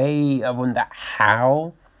some way. I wonder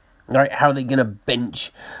how. Right? How are they going to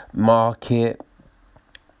benchmark it?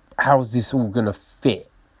 How's this all going to fit?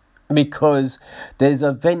 Because there's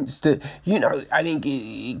events that, you know, I think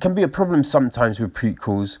it can be a problem sometimes with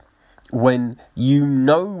prequels when you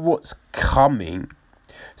know what's coming.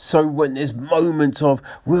 So when there's moments of,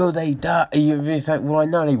 will they die? You're just like, well, I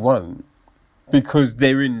know they won't. Because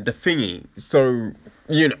they're in the thingy. So,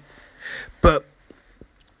 you know. But,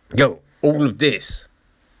 all of this,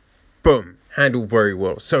 boom, handled very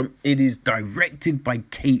well. So, it is directed by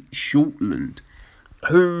Kate Shortland,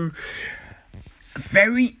 who,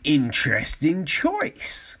 very interesting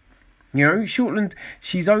choice. You know, Shortland,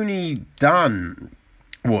 she's only done,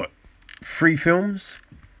 3 films?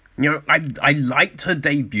 You know, I liked her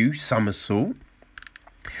debut, Somersault.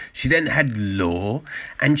 She then had Law,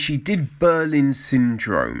 and she did Berlin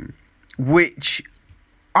Syndrome, which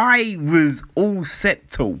I was all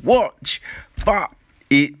set to watch, but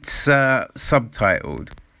it's subtitled,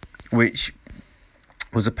 which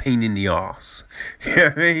was a pain in the arse. You know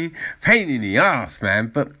what I mean? Pain in the arse,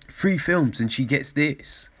 man. But 3 films and she gets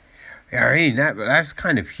this. You know what I mean? That's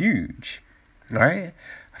kind of huge, right?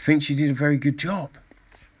 I think she did a very good job.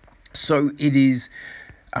 So it is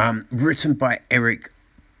written by Eric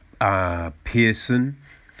Pearson,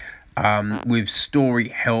 with story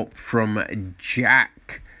help from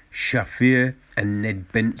Jack Shafir and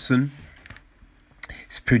Ned Benson.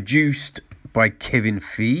 It's produced by Kevin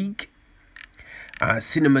Feige.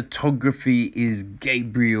 Cinematography is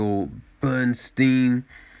Gabriel Bernstein.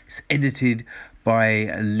 It's edited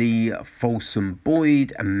by Lee Folsom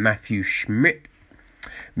Boyd and Matthew Schmidt.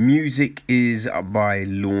 Music is by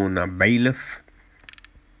Lorna Bailiff.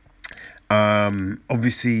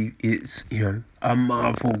 Obviously, it's, you know, a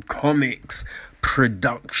Marvel Comics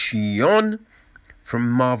production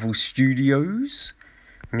from Marvel Studios,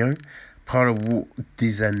 you know, part of Walt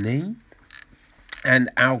Disney.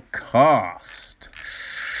 And our cast.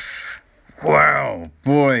 Wow,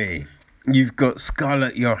 boy. You've got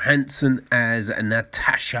Scarlett Johansson as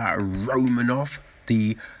Natasha Romanoff,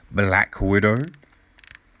 the Black Widow.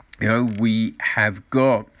 You know, we have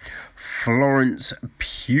got Florence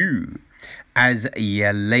Pugh as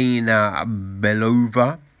Yelena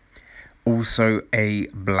Belova, also a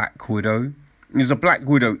Black Widow. Because a Black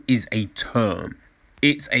Widow is a term.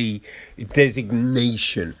 It's a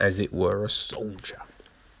designation, as it were, a soldier.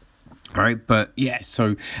 All right, but yeah,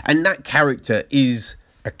 so, and that character is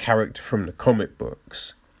a character from the comic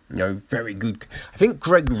books. You know, very good. I think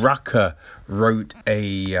Greg Rucka wrote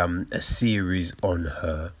a series on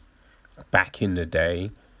her back in the day,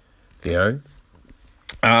 you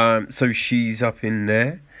know. So she's up in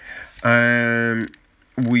there.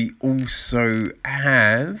 We also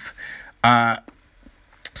have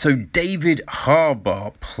so David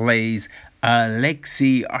Harbour plays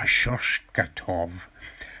Alexei Shoshkatov,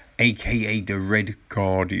 aka the Red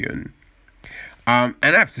Guardian. And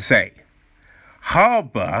I have to say,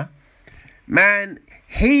 Harbour, man,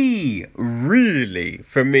 he really,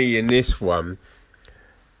 for me in this one,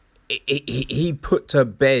 he put to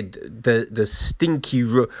bed the stinky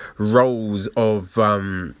roles of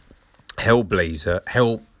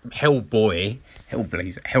Hellboy.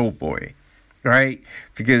 right?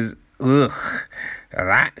 Because, ugh,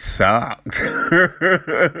 that sucked.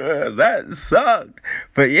 That sucked.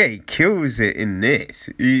 But yeah, he kills it in this.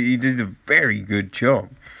 He did a very good job.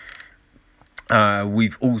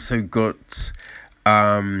 We've also got,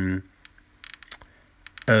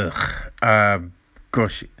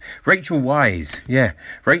 gosh, Rachel Weisz. Yeah,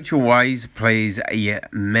 Rachel Weisz plays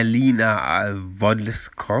Melina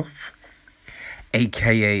Vodskov,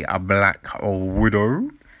 aka a Black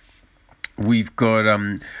Widow. We've got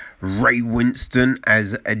Ray Winston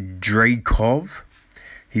as a Dreykov.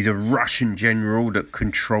 He's a Russian general that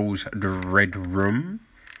controls the Red Room.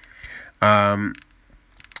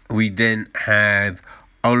 We then have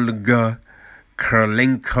Olga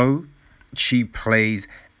Kurylenko. She plays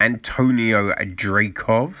Antonio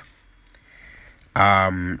Dreykov,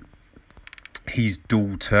 his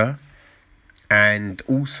daughter, and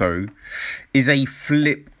also is a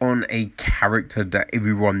flip on a character that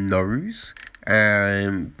everyone knows,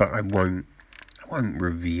 but I won't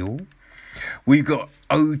reveal. We've got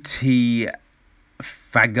O.T.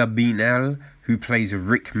 Fagabinel, who plays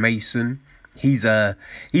Rick Mason. He's a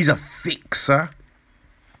fixer,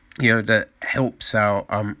 that helps out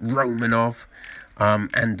Romanov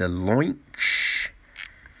and the Loinch.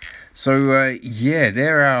 So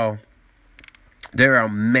they're our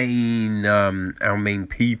main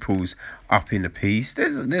peoples up in the piece.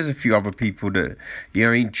 There's a few other people that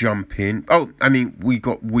jump in. Oh, I mean, we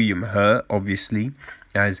got William Hurt obviously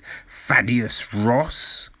as Thaddeus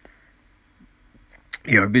Ross.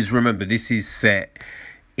 Because remember, this is set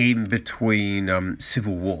in between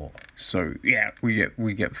Civil War. So yeah,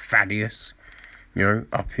 we get Thaddeus,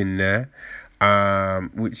 up in there,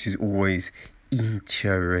 which is always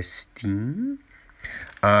interesting.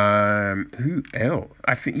 Who else?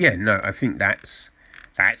 I think that's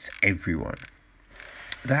everyone.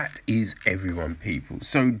 That is everyone, people.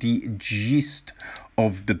 So the gist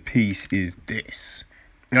of the piece is this,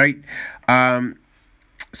 right?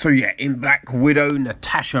 So yeah, in Black Widow,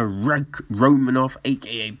 Natasha Romanoff,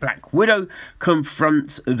 aka Black Widow,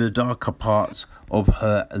 confronts the darker parts of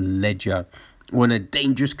her ledger when a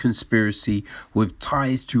dangerous conspiracy with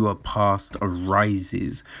ties to her past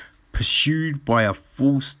arises. Pursued by a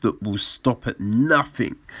force that will stop at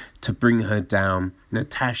nothing to bring her down,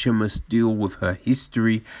 Natasha must deal with her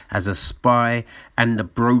history as a spy and the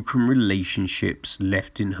broken relationships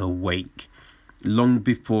left in her wake, long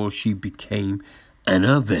before she became an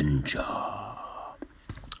Avenger.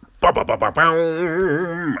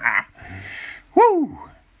 Woo!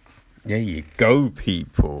 There you go,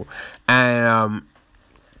 people. And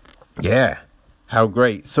how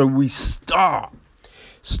great. So we starts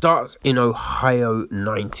in Ohio,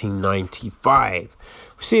 1995.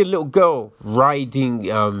 We see a little girl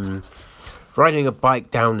riding a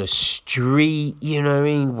bike down the street,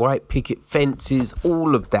 white picket fences,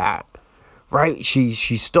 all of that. Right, she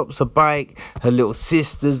stops her bike, her little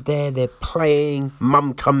sister's there, they're playing,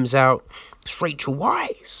 mum comes out, it's Rachel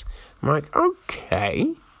Weisz. I'm like,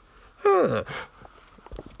 okay.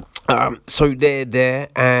 So they're there,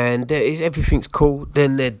 and everything's cool.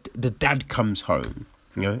 Then the dad comes home,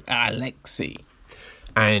 Alexei,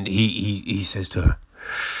 and he says to her,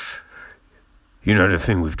 the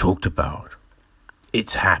thing we've talked about,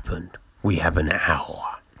 it's happened. We have an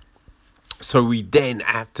hour. So we then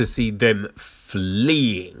have to see them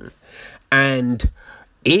fleeing. And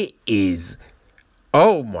it is,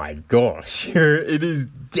 oh my gosh, it is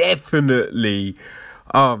definitely,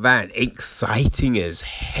 exciting as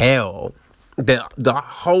hell. The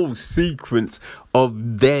whole sequence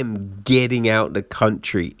of them getting out the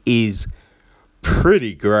country is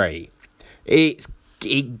pretty great. It's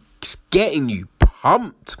getting you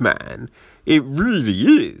pumped, man. It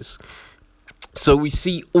really is. So we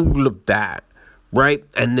see all of that, right?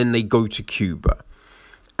 And then they go to Cuba.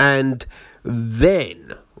 And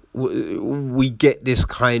then we get this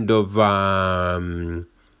kind of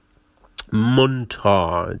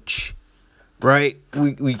montage, right?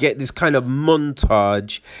 We get this kind of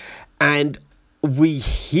montage, and we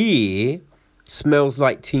hear Smells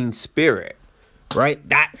Like Teen Spirit, right?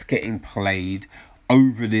 That's getting played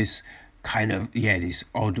over this kind of, this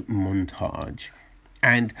odd montage.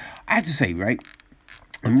 And I had to say, right,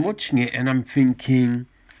 I'm watching it and I'm thinking,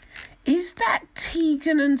 is that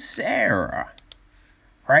Tegan and Sarah?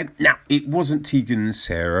 Right? Now, it wasn't Tegan and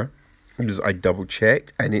Sarah, because I double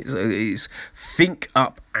checked, and it's Think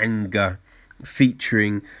Up Anger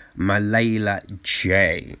featuring Malayla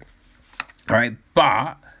J. Right?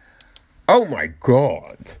 But, oh my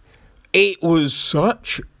God, it was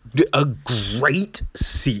such a great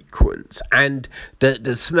sequence, and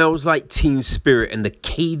the Smells Like Teen Spirit and the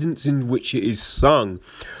cadence in which it is sung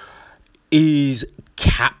is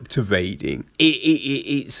captivating.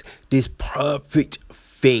 It's this perfect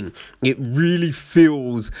thing. It really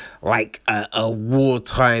feels like a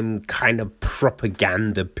wartime kind of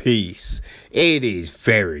propaganda piece. It is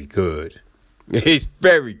very good. It's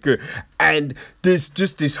very good. And there's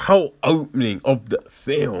just this whole opening of the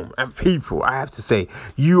film. And people, I have to say,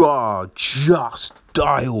 you are just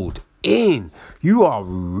dialed in. You are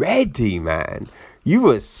ready, man. You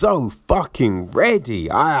were so fucking ready.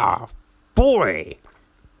 Boy.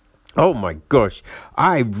 Oh my gosh.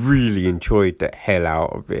 I really enjoyed the hell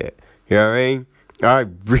out of it. You know what I mean? I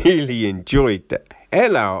really enjoyed the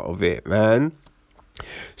hell out of it, man.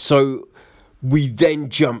 So we then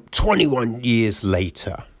jump 21 years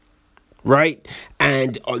later, right?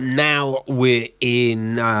 And now we're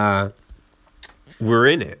in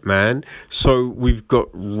it, man. So we've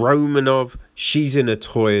got Romanov. She's in a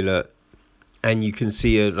toilet, and you can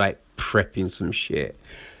see her like prepping some shit.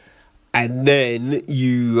 And then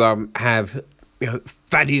you have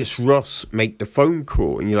Thaddeus Ross make the phone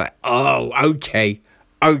call, and you're like, oh, okay,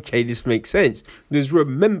 this makes sense. Because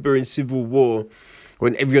remember in Civil War,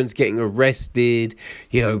 when everyone's getting arrested,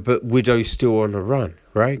 but Widow's still on the run,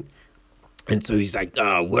 right? And so he's like,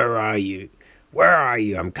 oh, where are you?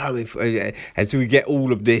 I'm coming for you. And so we get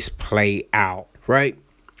all of this play out, right?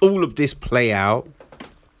 All of this play out.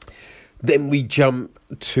 Then we jump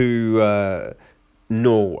to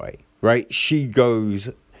Norway, right? She goes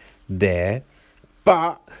there.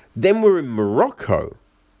 But then we're in Morocco,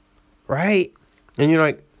 right? And you're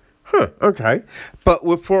like, okay. But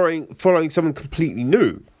we're following someone completely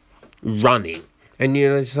new, running. And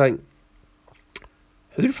it's like,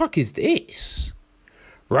 who the fuck is this?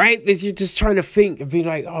 Right? Because you're just trying to think and be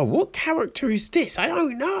like, oh, what character is this? I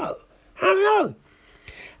don't know.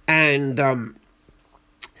 And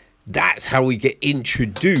that's how we get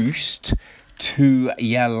introduced to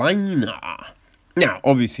Yelena. Now,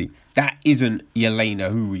 obviously, that isn't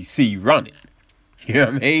Yelena who we see running. You know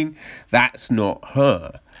what I mean? That's not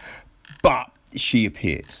her. But she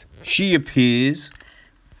appears. She appears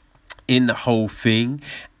in the whole thing.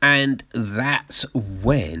 And that's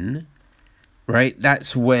when, right?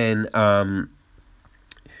 That's when her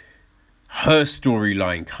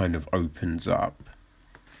storyline kind of opens up.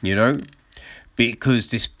 Because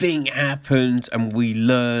this thing happens and we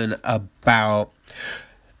learn about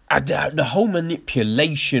the whole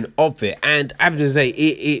manipulation of it. And I have to say,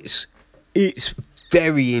 it's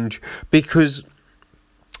very interesting because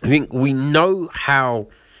I think we know how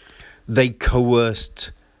they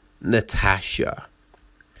coerced Natasha.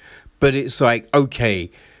 But it's like, okay,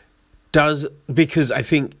 because I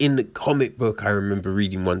think in the comic book I remember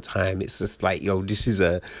reading one time, it's just like, this is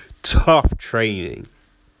a tough training.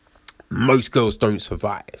 Most girls don't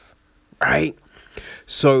survive, right?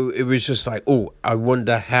 So it was just like, oh, I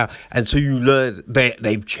wonder how. And so you learn that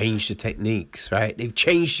they've changed the techniques, right? They've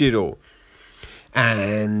changed it all.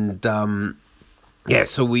 And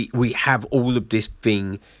so we have all of this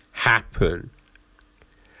thing happen.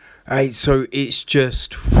 Right, so it's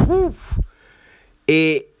just,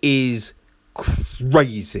 it is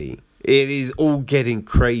crazy. It is all getting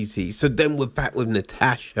crazy. So then we're back with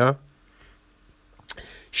Natasha.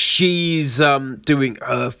 She's doing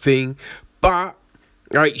her thing, but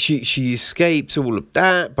right, she escapes all of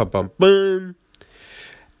that.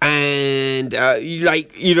 And you know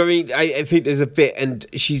what I mean? I think there's a bit, and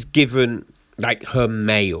she's given like her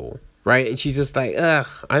mail, right? And she's just like, ugh,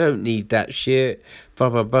 I don't need that shit.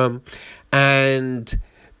 And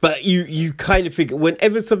but you kind of think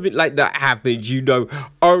whenever something like that happens,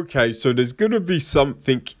 okay, so there's gonna be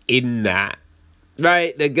something in that.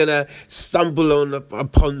 Right, they're gonna stumble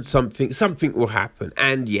upon something. Something will happen,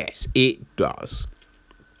 and yes, it does.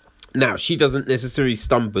 Now, she doesn't necessarily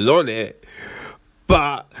stumble on it,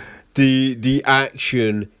 but the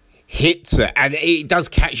action hits her, and it does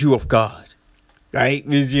catch you off guard, right?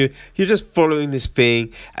 Because you're just following this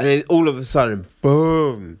thing, and then all of a sudden,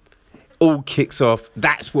 boom, all kicks off.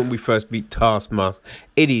 That's when we first meet Taskmaster.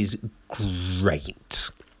 It is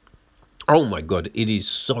great. Oh my God, it is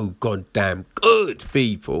so goddamn good,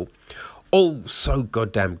 people. Oh, so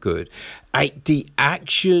goddamn good. The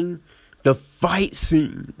action, the fight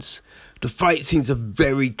scenes are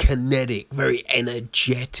very kinetic, very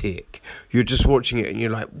energetic. You're just watching it and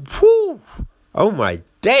you're like, whoo, oh my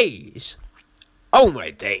days.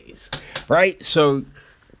 Right? So,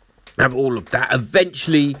 have all of that.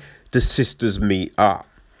 Eventually, the sisters meet up.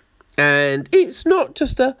 And it's not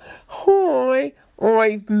just a, hi,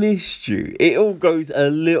 I've missed you. It all goes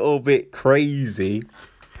a little bit crazy.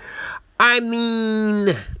 I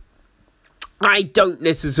mean, I don't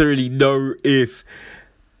necessarily know if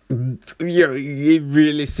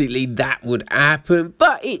realistically that would happen,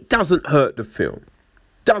 but it doesn't hurt the film.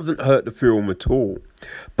 Doesn't hurt the film at all.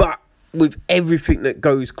 But with everything that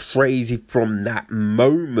goes crazy from that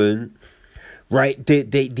moment, right,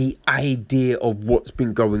 the idea of what's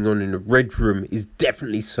been going on in the Red Room is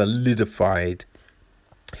definitely solidified.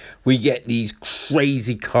 We get these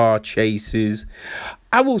crazy car chases.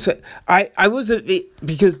 I will say, I was a bit,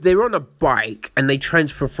 because they're on a bike and they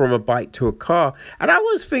transfer from a bike to a car. And I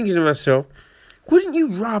was thinking to myself, wouldn't you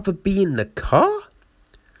rather be in the car?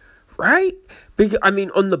 Right? Because, I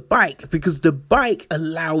mean, on the bike, because the bike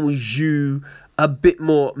allows you a bit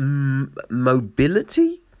more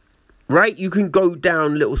mobility. Right? You can go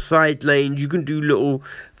down little side lanes. You can do little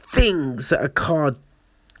things that a car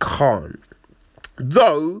can't.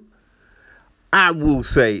 Though, I will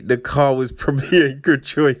say the car was probably a good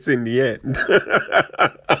choice in the end.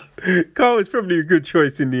 Car was probably a good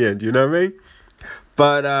choice in the end, you know what I mean?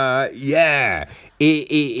 But, yeah,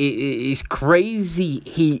 it's crazy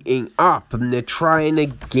heating up, and they're trying to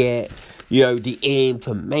get, the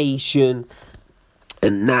information,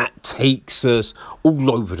 and that takes us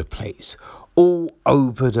all over the place.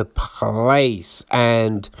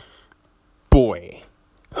 And, boy,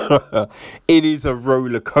 it is a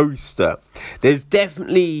roller coaster. There's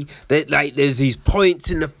definitely there's these points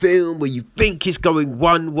in the film where you think it's going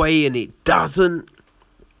one way and it doesn't.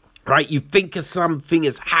 Right? You think something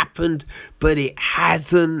has happened, but it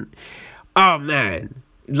hasn't. Oh man,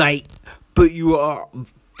 but you are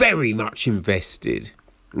very much invested.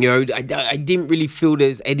 I didn't really feel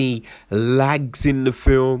there's any lags in the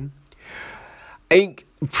film. I think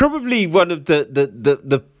probably one of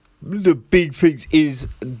the big things is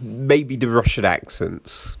maybe the Russian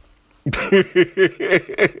accents.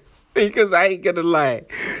 Because I ain't gonna lie,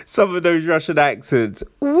 some of those Russian accents,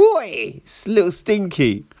 boy, it's a little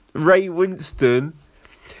stinky. Ray Winston,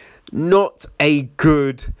 not a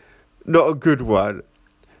good one.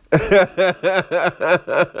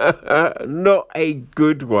 Not a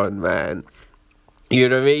good one, man. You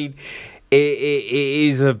know what I mean? It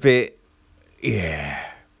is a bit,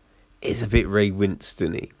 it's a bit Ray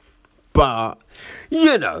Winston-y. But,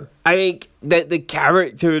 I think that the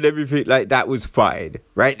character and everything like that was fine,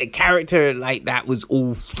 right? The character like that was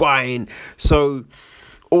all fine. So,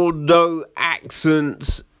 although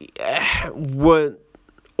accents weren't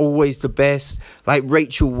always the best, like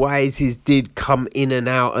Rachel Weisz's did come in and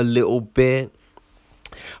out a little bit.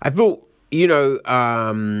 I thought,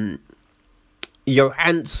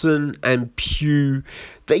 Johansson and Pugh,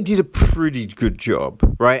 they did a pretty good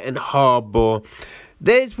job, right? And Harbour,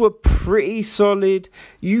 theirs were pretty solid.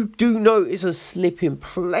 You do notice a slip in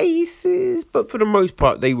places, but for the most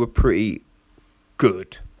part, they were pretty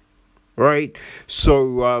good, right?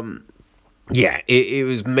 So, it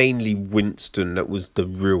was mainly Winston that was the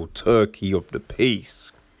real turkey of the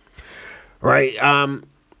piece, right?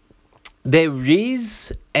 There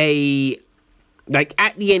is at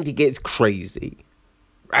the end it gets crazy,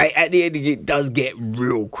 right? At the end it does get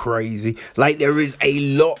real crazy. There is a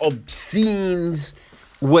lot of scenes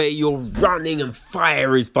where you're running and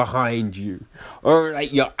fire is behind you, or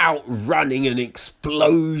you're out running an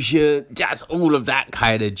explosion, just all of that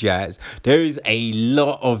kind of jazz. There is a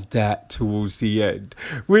lot of that towards the end,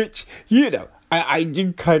 which, I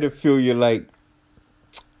do kind of feel you're I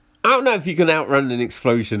don't know if you can outrun an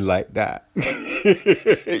explosion like that.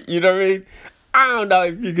 You know what I mean? I don't know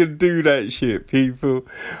if you can do that shit, people.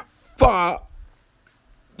 But,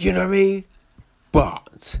 you know what I mean?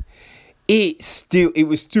 But it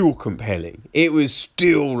was still compelling. It was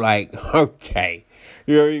still okay.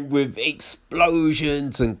 With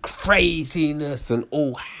explosions and craziness and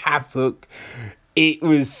all havoc, it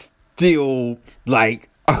was still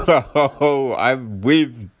oh, I'm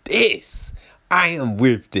with this. I am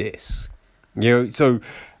with this. So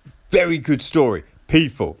very good story.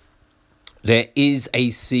 People, there is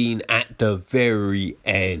a scene at the very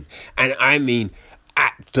end. And I mean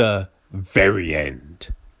at the very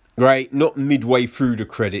end. Right? Not midway through the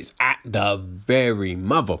credits, at the very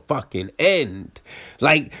motherfucking end.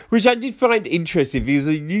 Which I did find interesting because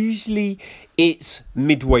usually it's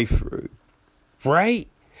midway through. Right?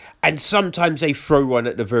 And sometimes they throw one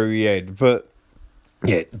at the very end. But,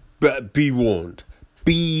 but be warned.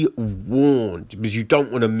 Be warned, because you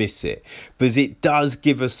don't want to miss it. Because it does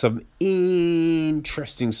give us some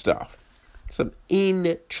interesting stuff.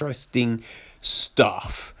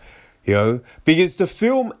 Because the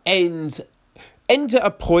film ends at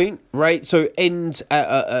a point, right? So ends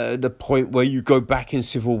at the point where you go back in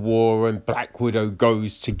Civil War and Black Widow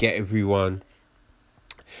goes to get everyone.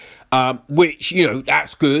 Which,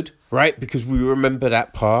 that's good, right? Because we remember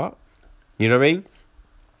that part. You know what I mean?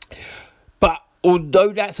 But although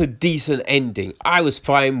that's a decent ending, I was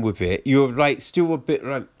fine with it. You're like still a bit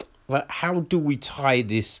like, how do we tie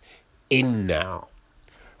this in now?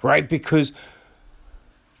 Right? Because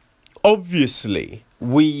obviously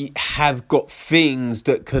we have got things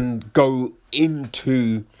that can go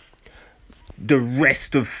into the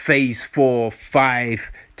rest of phase 4,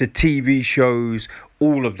 5, the TV shows,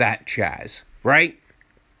 all of that jazz, right?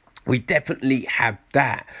 We definitely have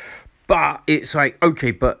that. But it's like,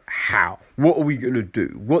 okay, but how? What are we going to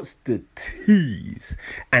do? What's the tease?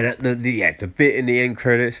 And at the bit in the end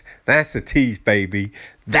credits, that's the tease, baby.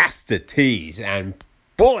 That's the tease. And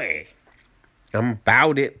boy, I'm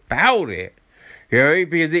about it. You know,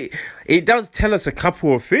 because it does tell us a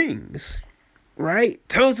couple of things, right?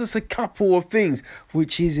 Tells us a couple of things,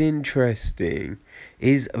 which is interesting.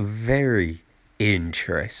 Is very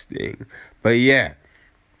interesting. But yeah,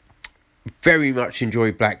 very much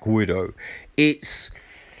enjoy Black Widow.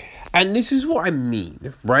 And this is what I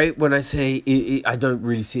mean, right? When I say I don't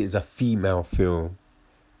really see it as a female film.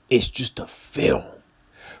 It's just a film,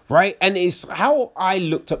 right? And it's how I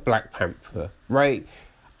looked at Black Panther, right?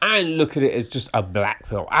 I didn't look at it as just a black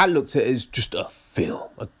film. I looked at it as just a film,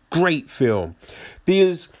 a great film.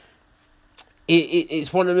 Because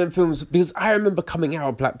it's one of them films, because I remember coming out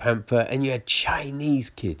of Black Panther and you had Chinese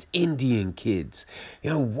kids, Indian kids,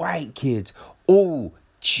 white kids, all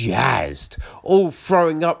jazzed, all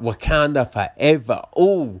throwing up Wakanda forever,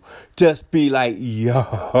 all just be like,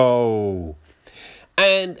 yo.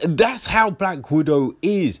 And that's how Black Widow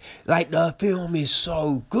is. Like, the film is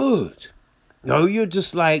so good. You're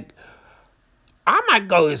just like, I might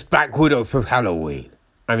go as Black Widow for Halloween.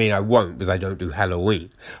 I mean, I won't because I don't do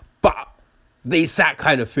Halloween. But it's that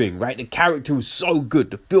kind of thing, right? The character was so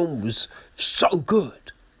good. The film was so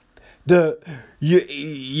good. You know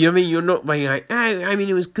what I mean? You're not like, I mean,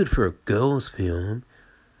 it was good for a girl's film.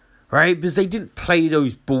 Right? Because they didn't play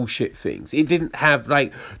those bullshit things. It didn't have,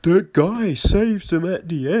 like, the guy saves them at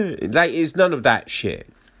the end. Like, it's none of that shit.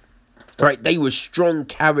 Right? They were strong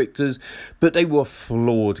characters, but they were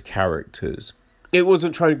flawed characters. It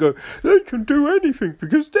wasn't trying to go, they can do anything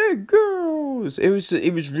because they're girls. It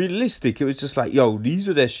was realistic. It was just like, yo, these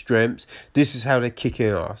are their strengths. This is how they're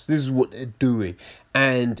kicking ass. This is what they're doing.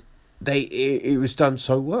 And it was done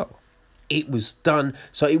so well. It was done,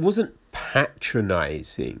 so it wasn't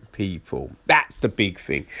patronizing people. That's the big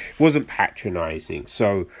thing. It wasn't patronizing.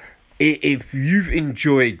 So if you've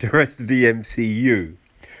enjoyed the rest of the MCU,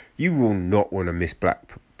 you will not want to miss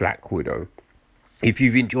Black Widow. If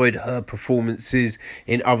you've enjoyed her performances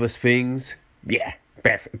in other things, yeah,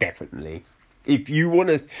 definitely. If you want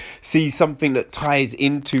to see something that ties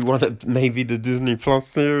into one of maybe the Disney Plus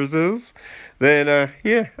series, then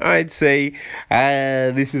yeah, I'd say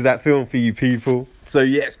this is that film for you people. So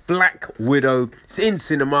yes, Black Widow, it's in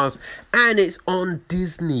cinemas and it's on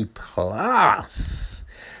Disney Plus.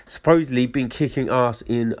 Supposedly been kicking ass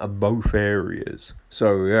in both areas.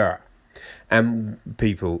 So yeah, and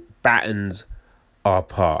people, batons are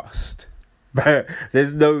passed.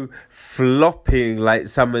 There's no flopping like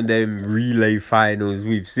some of them relay finals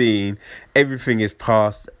we've seen. Everything is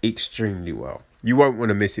passed extremely well. You won't want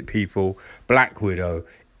to miss it, people. Black Widow,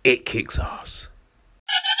 it kicks ass.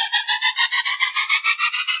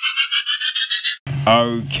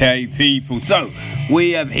 Okay, people, so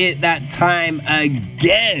we have hit that time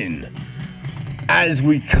again. As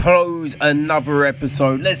we close another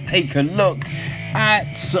episode, let's take a look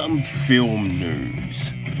at some film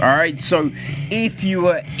news. Alright, so if you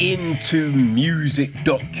are into music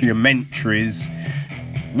documentaries,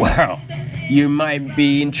 well, you might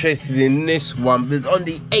be interested in this one, because on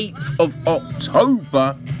the 8th of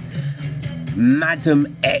October,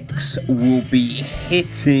 Madam X will be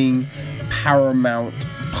hitting Paramount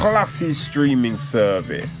Plus's streaming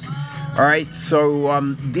service. Alright, so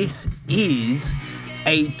this is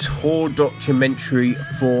a tour documentary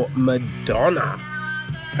for Madonna.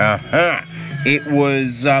 It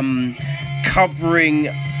was covering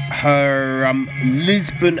her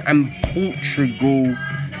Lisbon and Portugal.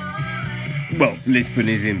 Well, Lisbon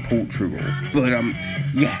is in Portugal, but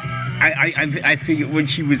yeah, I think when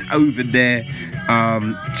she was over there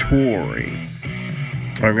touring.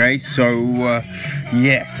 Okay, so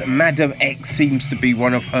yes, Madam X seems to be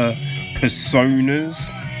one of her personas.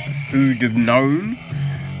 Who'd have known?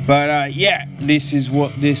 But yeah, this is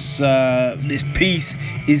what this piece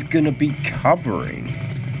is gonna be covering.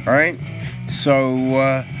 All right, so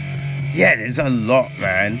yeah, there's a lot,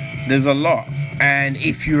 man. There's a lot, and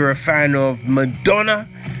if you're a fan of Madonna,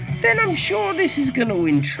 then I'm sure this is gonna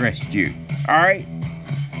interest you. All right.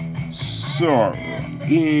 So,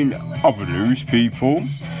 in other news, people,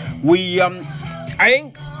 we I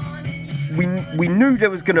think we knew there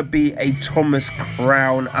was going to be a Thomas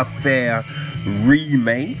Crown Affair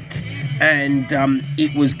remake, and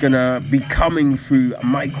it was going to be coming through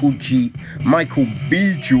Michael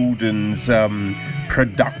B. Jordan's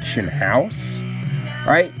production house.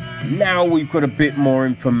 Right now we've got a bit more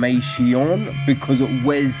information because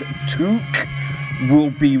Wes Took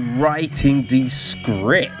will be writing the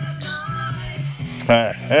script.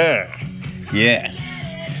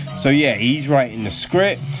 Yes. So yeah, he's writing the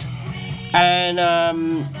script, and I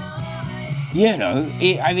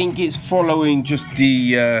think it's following just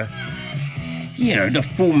the the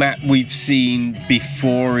format we've seen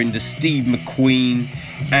before in the Steve McQueen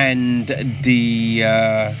and the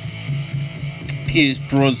Pierce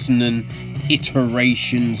Brosnan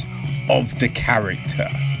iterations of the character.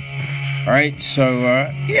 Alright,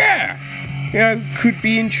 so could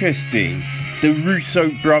be interesting. The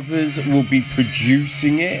Russo brothers will be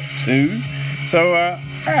producing it too. So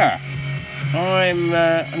I'm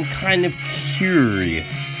kind of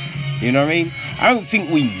curious. You know what I mean? I don't think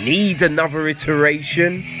we need another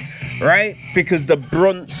iteration, right? Because the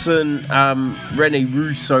Bronson Rene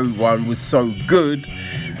Russo one was so good.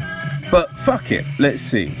 But fuck it, let's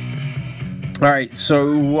see. Alright, so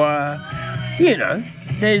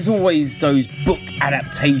there's always those book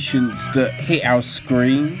adaptations that hit our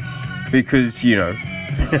screen because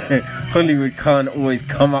Hollywood can't always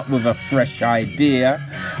come up with a fresh idea.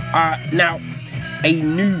 Now a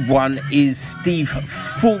new one is Steve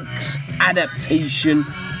Falk's adaptation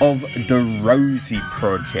of The Rosie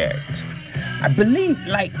Project. I believe,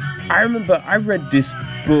 I remember I read this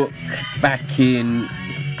book back in,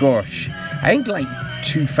 I think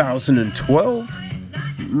 2012.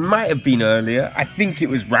 Might have been earlier. I think it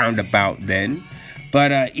was round about then.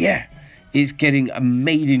 But it's getting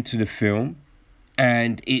made into the film,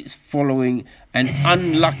 and it's following an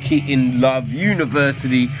unlucky in love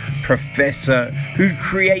university professor who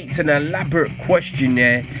creates an elaborate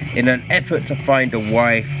questionnaire in an effort to find a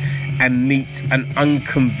wife, and meets an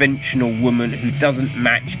unconventional woman who doesn't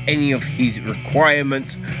match any of his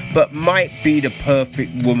requirements but might be the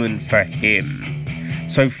perfect woman for him.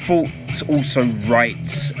 So Fultz also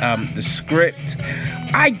writes the script.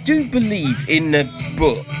 I do believe in the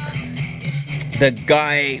book the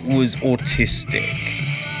guy was autistic,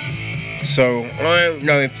 so I don't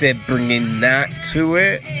know if they're bringing that to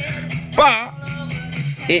it, but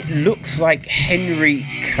it looks like Henry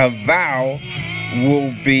Cavill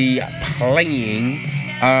will be playing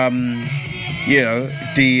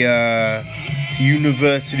the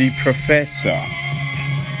university professor.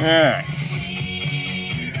 Yes.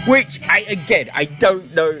 Which I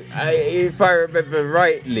don't know if I remember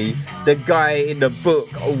rightly, the guy in the book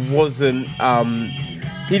wasn't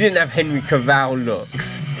he didn't have Henry Cavill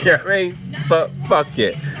looks. You know what I mean? But fuck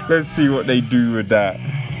it. Let's see what they do with that.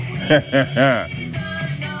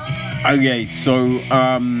 Okay, so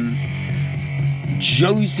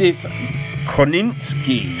Joseph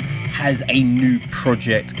Kosinski has a new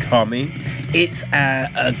project coming. It's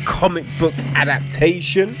a comic book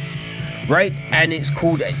adaptation, right? And it's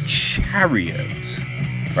called a Chariot,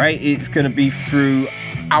 right? It's going to be through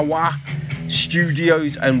Awa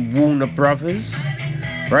Studios and Warner Brothers,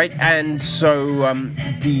 right? And so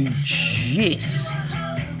the gist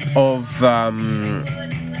of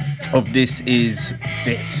this is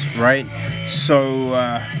this, right? So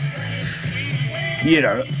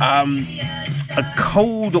a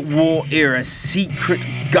Cold War era secret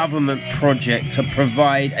government project to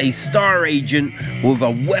provide a star agent with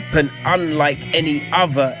a weapon unlike any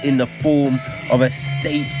other in the form of a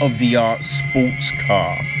state-of-the-art sports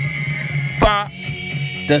car. But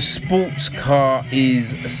the sports car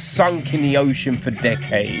is sunk in the ocean for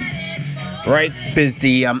decades, right? Because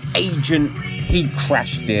the agent, he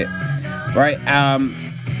crashed it, right?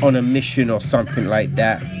 On a mission or something like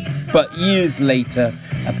that. But years later,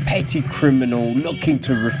 a petty criminal looking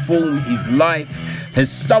to reform his life has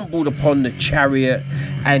stumbled upon the Chariot,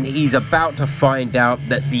 and he's about to find out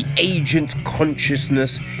that the agent's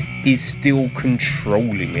consciousness is still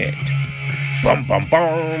controlling it. Bum, bum,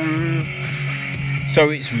 bum. So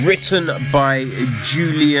it's written by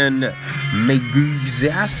Julian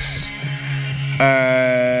Meguzas.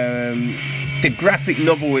 The graphic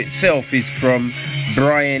novel itself is from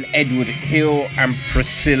Brian Edward Hill and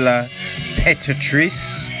Priscilla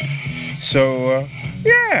Petitris. So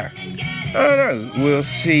I don't know. We'll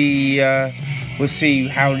see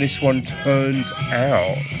how this one turns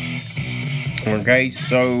out. Okay,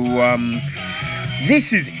 so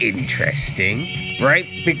this is interesting, right?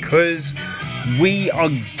 Because we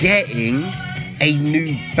are getting a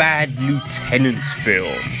new Bad Lieutenant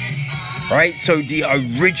film, right? So the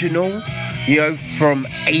original from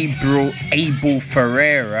Abel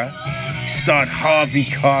Ferreira, starred Harvey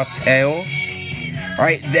Keitel.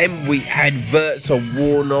 Right, then we had Versa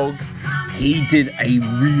Warnog. He did a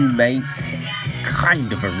remake,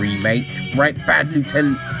 kind of a remake, right? Bad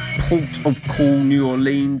Lieutenant, Port of Call, New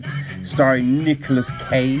Orleans, starring Nicolas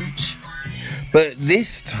Cage. But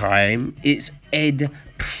this time it's Ed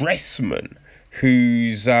Pressman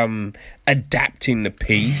who's adapting the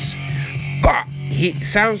piece, but it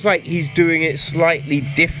sounds like he's doing it slightly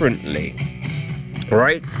differently,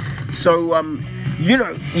 right? So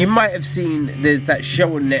you might have seen there's that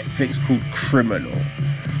show on Netflix called Criminal,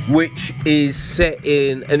 which is set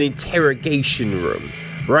in an interrogation room,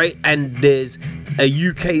 right? And there's a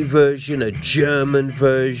UK version, a German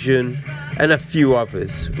version, and a few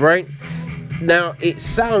others, right? Now, it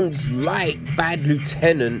sounds like Bad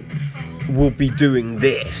Lieutenant will be doing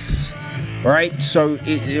this, right? So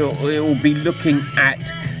it will be looking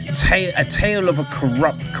at a tale of a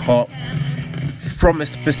corrupt cop from a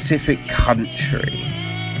specific country,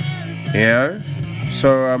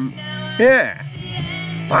 So, yeah,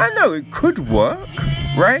 I know it could work,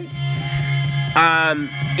 right?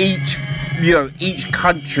 Each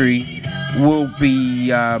country will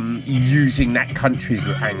be using that country's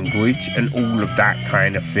language and all of that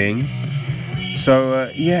kind of thing.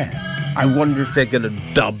 So, I wonder if they're going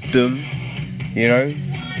to dub them,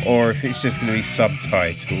 or if it's just going to be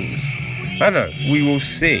subtitles. I don't know. We will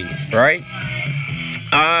see, right?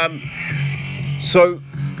 So,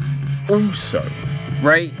 also,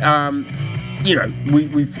 right,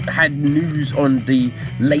 we've had news on the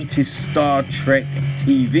latest Star Trek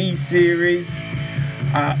TV series.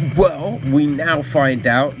 We now find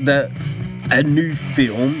out that a new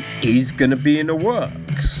film is going to be in the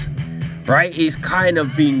works, right? It's kind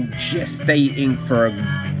of been gestating for a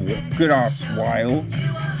good ass while,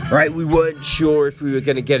 right? We weren't sure if we were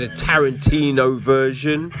going to get a Tarantino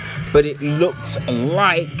version, but it looks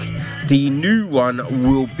like the new one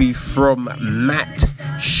will be from Matt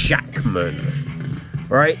Shakman,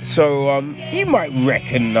 right? So you might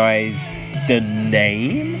recognize the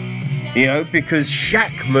name, because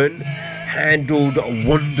Shakman handled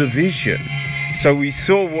WandaVision. So we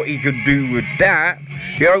saw what he could do with that,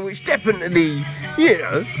 which definitely,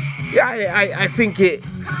 I think it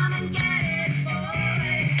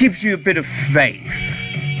gives you a bit of faith,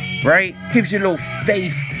 right? Gives you a little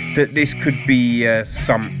faith that this could be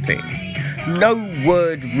something. No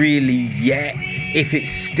word really yet if it's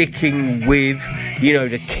sticking with,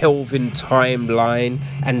 the Kelvin timeline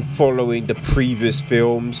and following the previous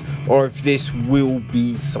films, or if this will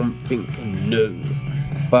be something new.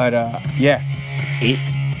 But it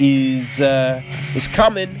is it's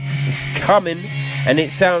coming, and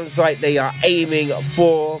it sounds like they are aiming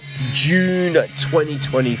for June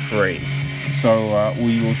 2023. So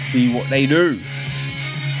we will see what they do.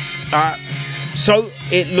 So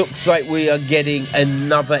it looks like we are getting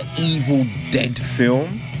another Evil Dead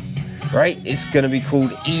film, right? It's going to be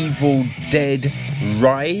called Evil Dead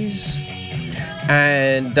Rise,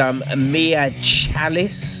 and Mia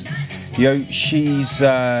Chalice, she's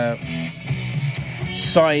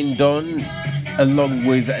signed on along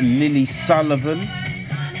with Lily Sullivan,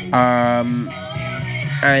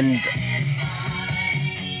 and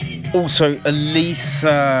also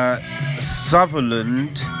Elisa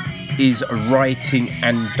Sutherland is writing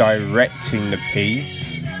and directing the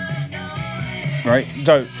piece, right?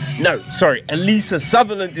 Elisa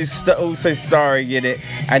Sutherland is also starring in it,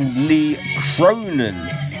 and Lee Cronin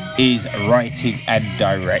is writing and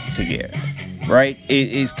directing it, right?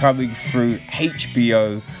 It is coming through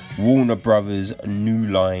HBO, Warner Brothers, New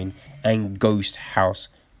Line, and Ghost House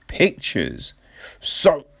Pictures.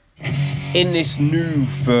 So, in this new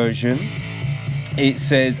version, it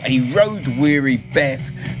says a road-weary Beth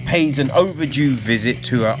pays an overdue visit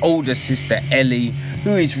to her older sister Ellie,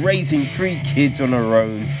 who is raising 3 kids on her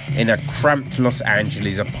own in a cramped Los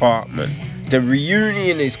Angeles apartment. The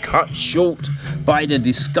reunion is cut short by the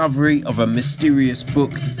discovery of a mysterious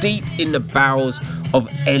book deep in the bowels of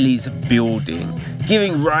Ellie's building,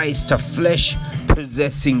 giving rise to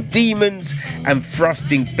flesh-possessing demons and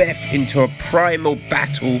thrusting Beth into a primal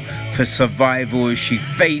battle for survival as she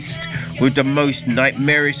faced with the most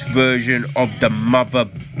nightmarish version of the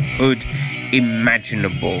motherhood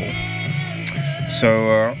imaginable.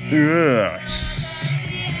 So,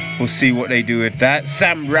 we'll see what they do with that.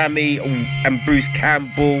 Sam Raimi and Bruce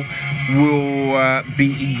Campbell will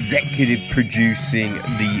be executive producing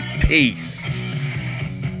the piece.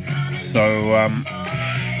 So,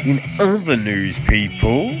 in other news,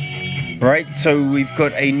 people, right? So we've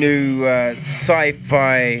got a new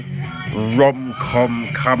sci-fi rom-com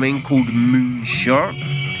coming called Moonshot.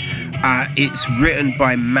 It's written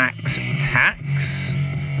by Max Tax,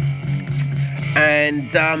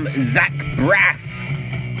 and Zach Braff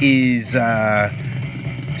is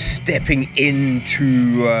stepping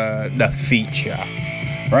into the feature,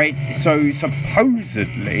 right? So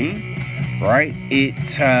supposedly, right,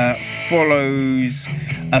 it follows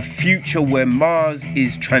a future where Mars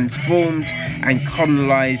is transformed and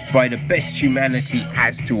colonized by the best humanity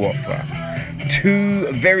has to offer. Two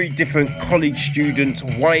very different college students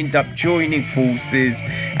wind up joining forces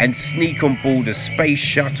and sneak on board a space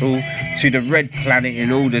shuttle to the Red Planet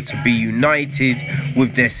in order to be united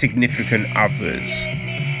with their significant others.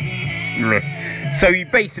 So you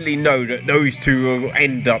basically know that those two will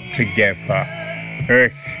end up together.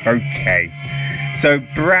 Okay. So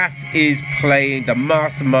Braff is playing the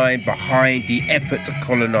mastermind behind the effort to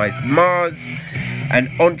colonize Mars, an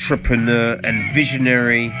entrepreneur and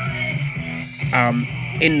visionary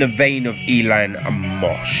in the vein of Elon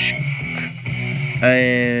Musk.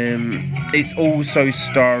 It's also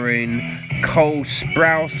starring Cole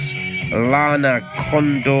Sprouse, Lana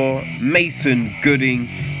Condor, Mason Gooding,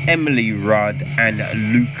 Emily Rudd, and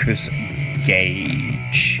Lucas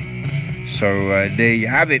Gage. So there you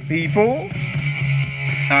have it, people.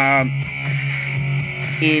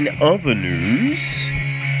 In other news,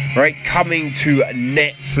 right, coming to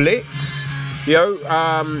Netflix,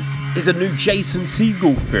 is a new Jason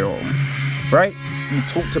Segel film, right? We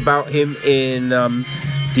talked about him in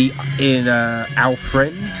Our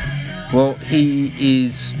Friend. Well, he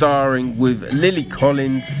is starring with Lily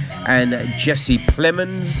Collins and Jesse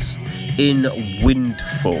Plemons in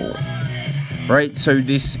Windfall. Right, so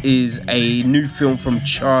this is a new film from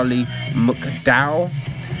Charlie McDowell,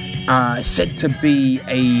 said to be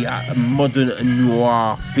a modern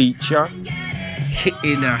noir feature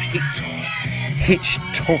in a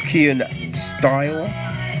Hitchcockian style,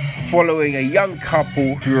 following a young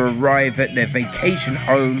couple who arrive at their vacation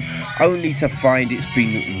home only to find it's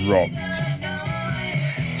been robbed.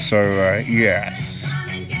 So, yes.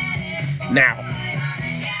 Now,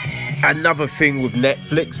 another thing with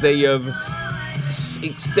Netflix, they have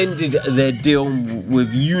extended their deal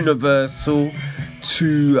with Universal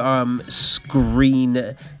to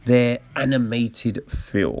screen their animated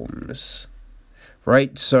films.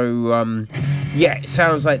 Right, so it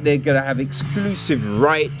sounds like they're gonna have exclusive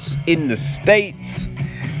rights in the States,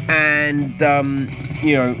 and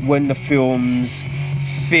when the films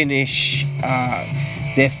finish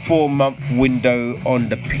their 4-month window on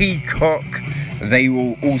the Peacock, they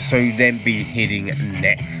will also then be hitting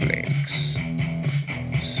Netflix.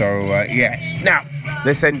 So yes, now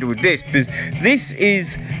let's end with this, because this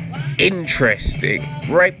is interesting,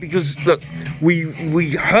 right? Because look,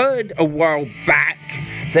 we heard a while back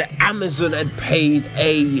that Amazon had paid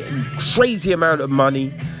a crazy amount of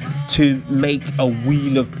money to make a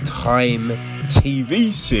Wheel of Time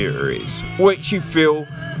TV series, which you feel,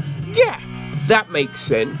 yeah, that makes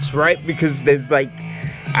sense, right? Because there's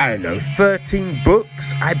 13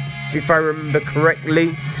 books, if I remember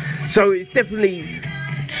correctly. So it's definitely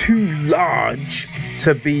too large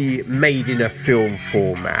to be made in a film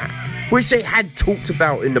format, which they had talked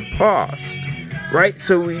about in the past, right?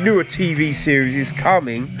 So we knew a TV series is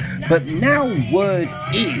coming, but now word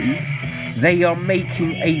is they are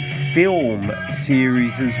making a film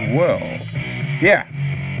series as well. Yeah,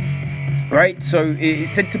 right? So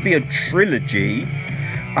it's said to be a trilogy.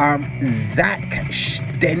 Zach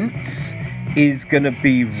Stentz is going to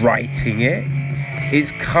be writing it.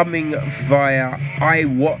 It's coming via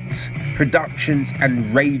iWatt Productions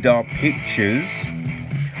and Radar Pictures.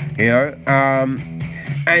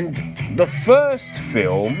 And the first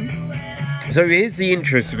film, so here's the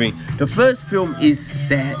interesting thing. The first film is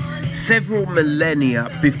set several millennia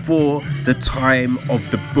before the time of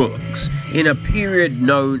the books, in a period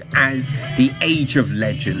known as the Age of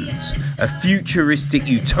Legends, a futuristic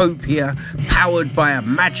utopia powered by a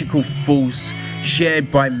magical force shared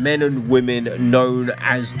by men and women known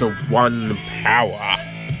as the One Power.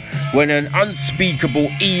 When an unspeakable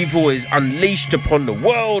evil is unleashed upon the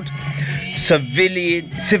world,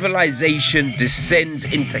 civilization descends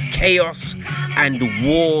into chaos and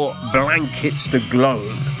war blankets the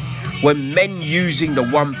globe. When men using the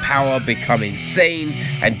One Power become insane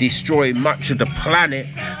and destroy much of the planet,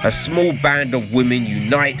 a small band of women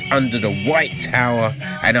unite under the White Tower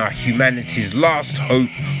and are humanity's last hope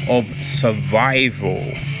of survival.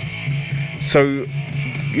 So,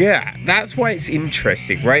 yeah, that's why it's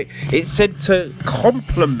interesting, right? It's said to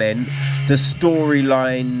complement the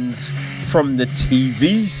storylines from the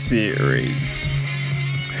TV series.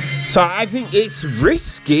 So I think it's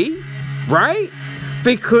risky, right?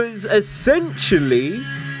 Because essentially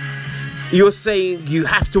you're saying you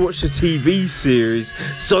have to watch the TV series,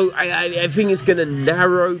 so I think it's going to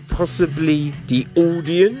narrow possibly the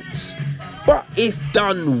audience. But if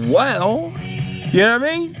done well, you know what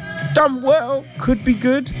I mean? Done well, could be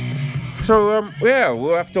good. So, yeah,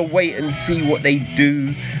 we'll have to wait and see what they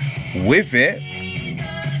do with it,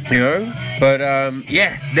 you know. But,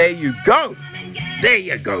 yeah, there you go. There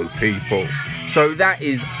you go, people. So that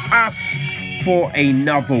is us for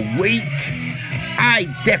another week. I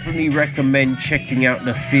definitely recommend checking out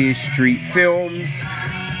the Fear Street films.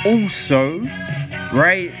 Also,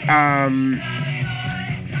 right,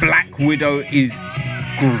 Black Widow is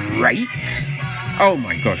great. Oh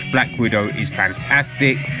my gosh, Black Widow is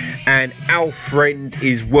fantastic. And Our Friend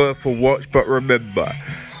is worth a watch. But remember,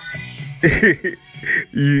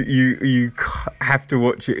 you have to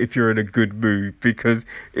watch it if you're in a good mood, because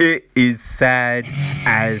it is sad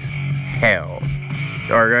as hell.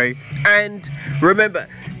 Alright? And remember,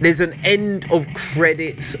 there's an end of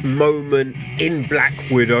credits moment in Black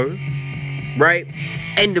Widow. Right?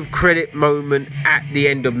 End of credit moment at the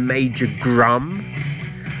end of Major Grum.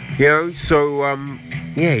 You know, so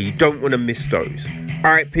yeah, you don't want to miss those.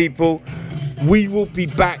 Alright, people, we will be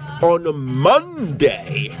back on a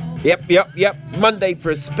Monday. Yep. Monday for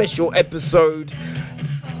a special episode.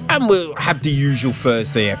 And we'll have the usual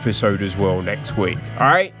Thursday episode as well next week.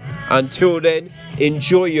 Alright? Until then,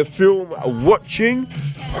 enjoy your film watching.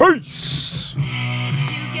 Peace!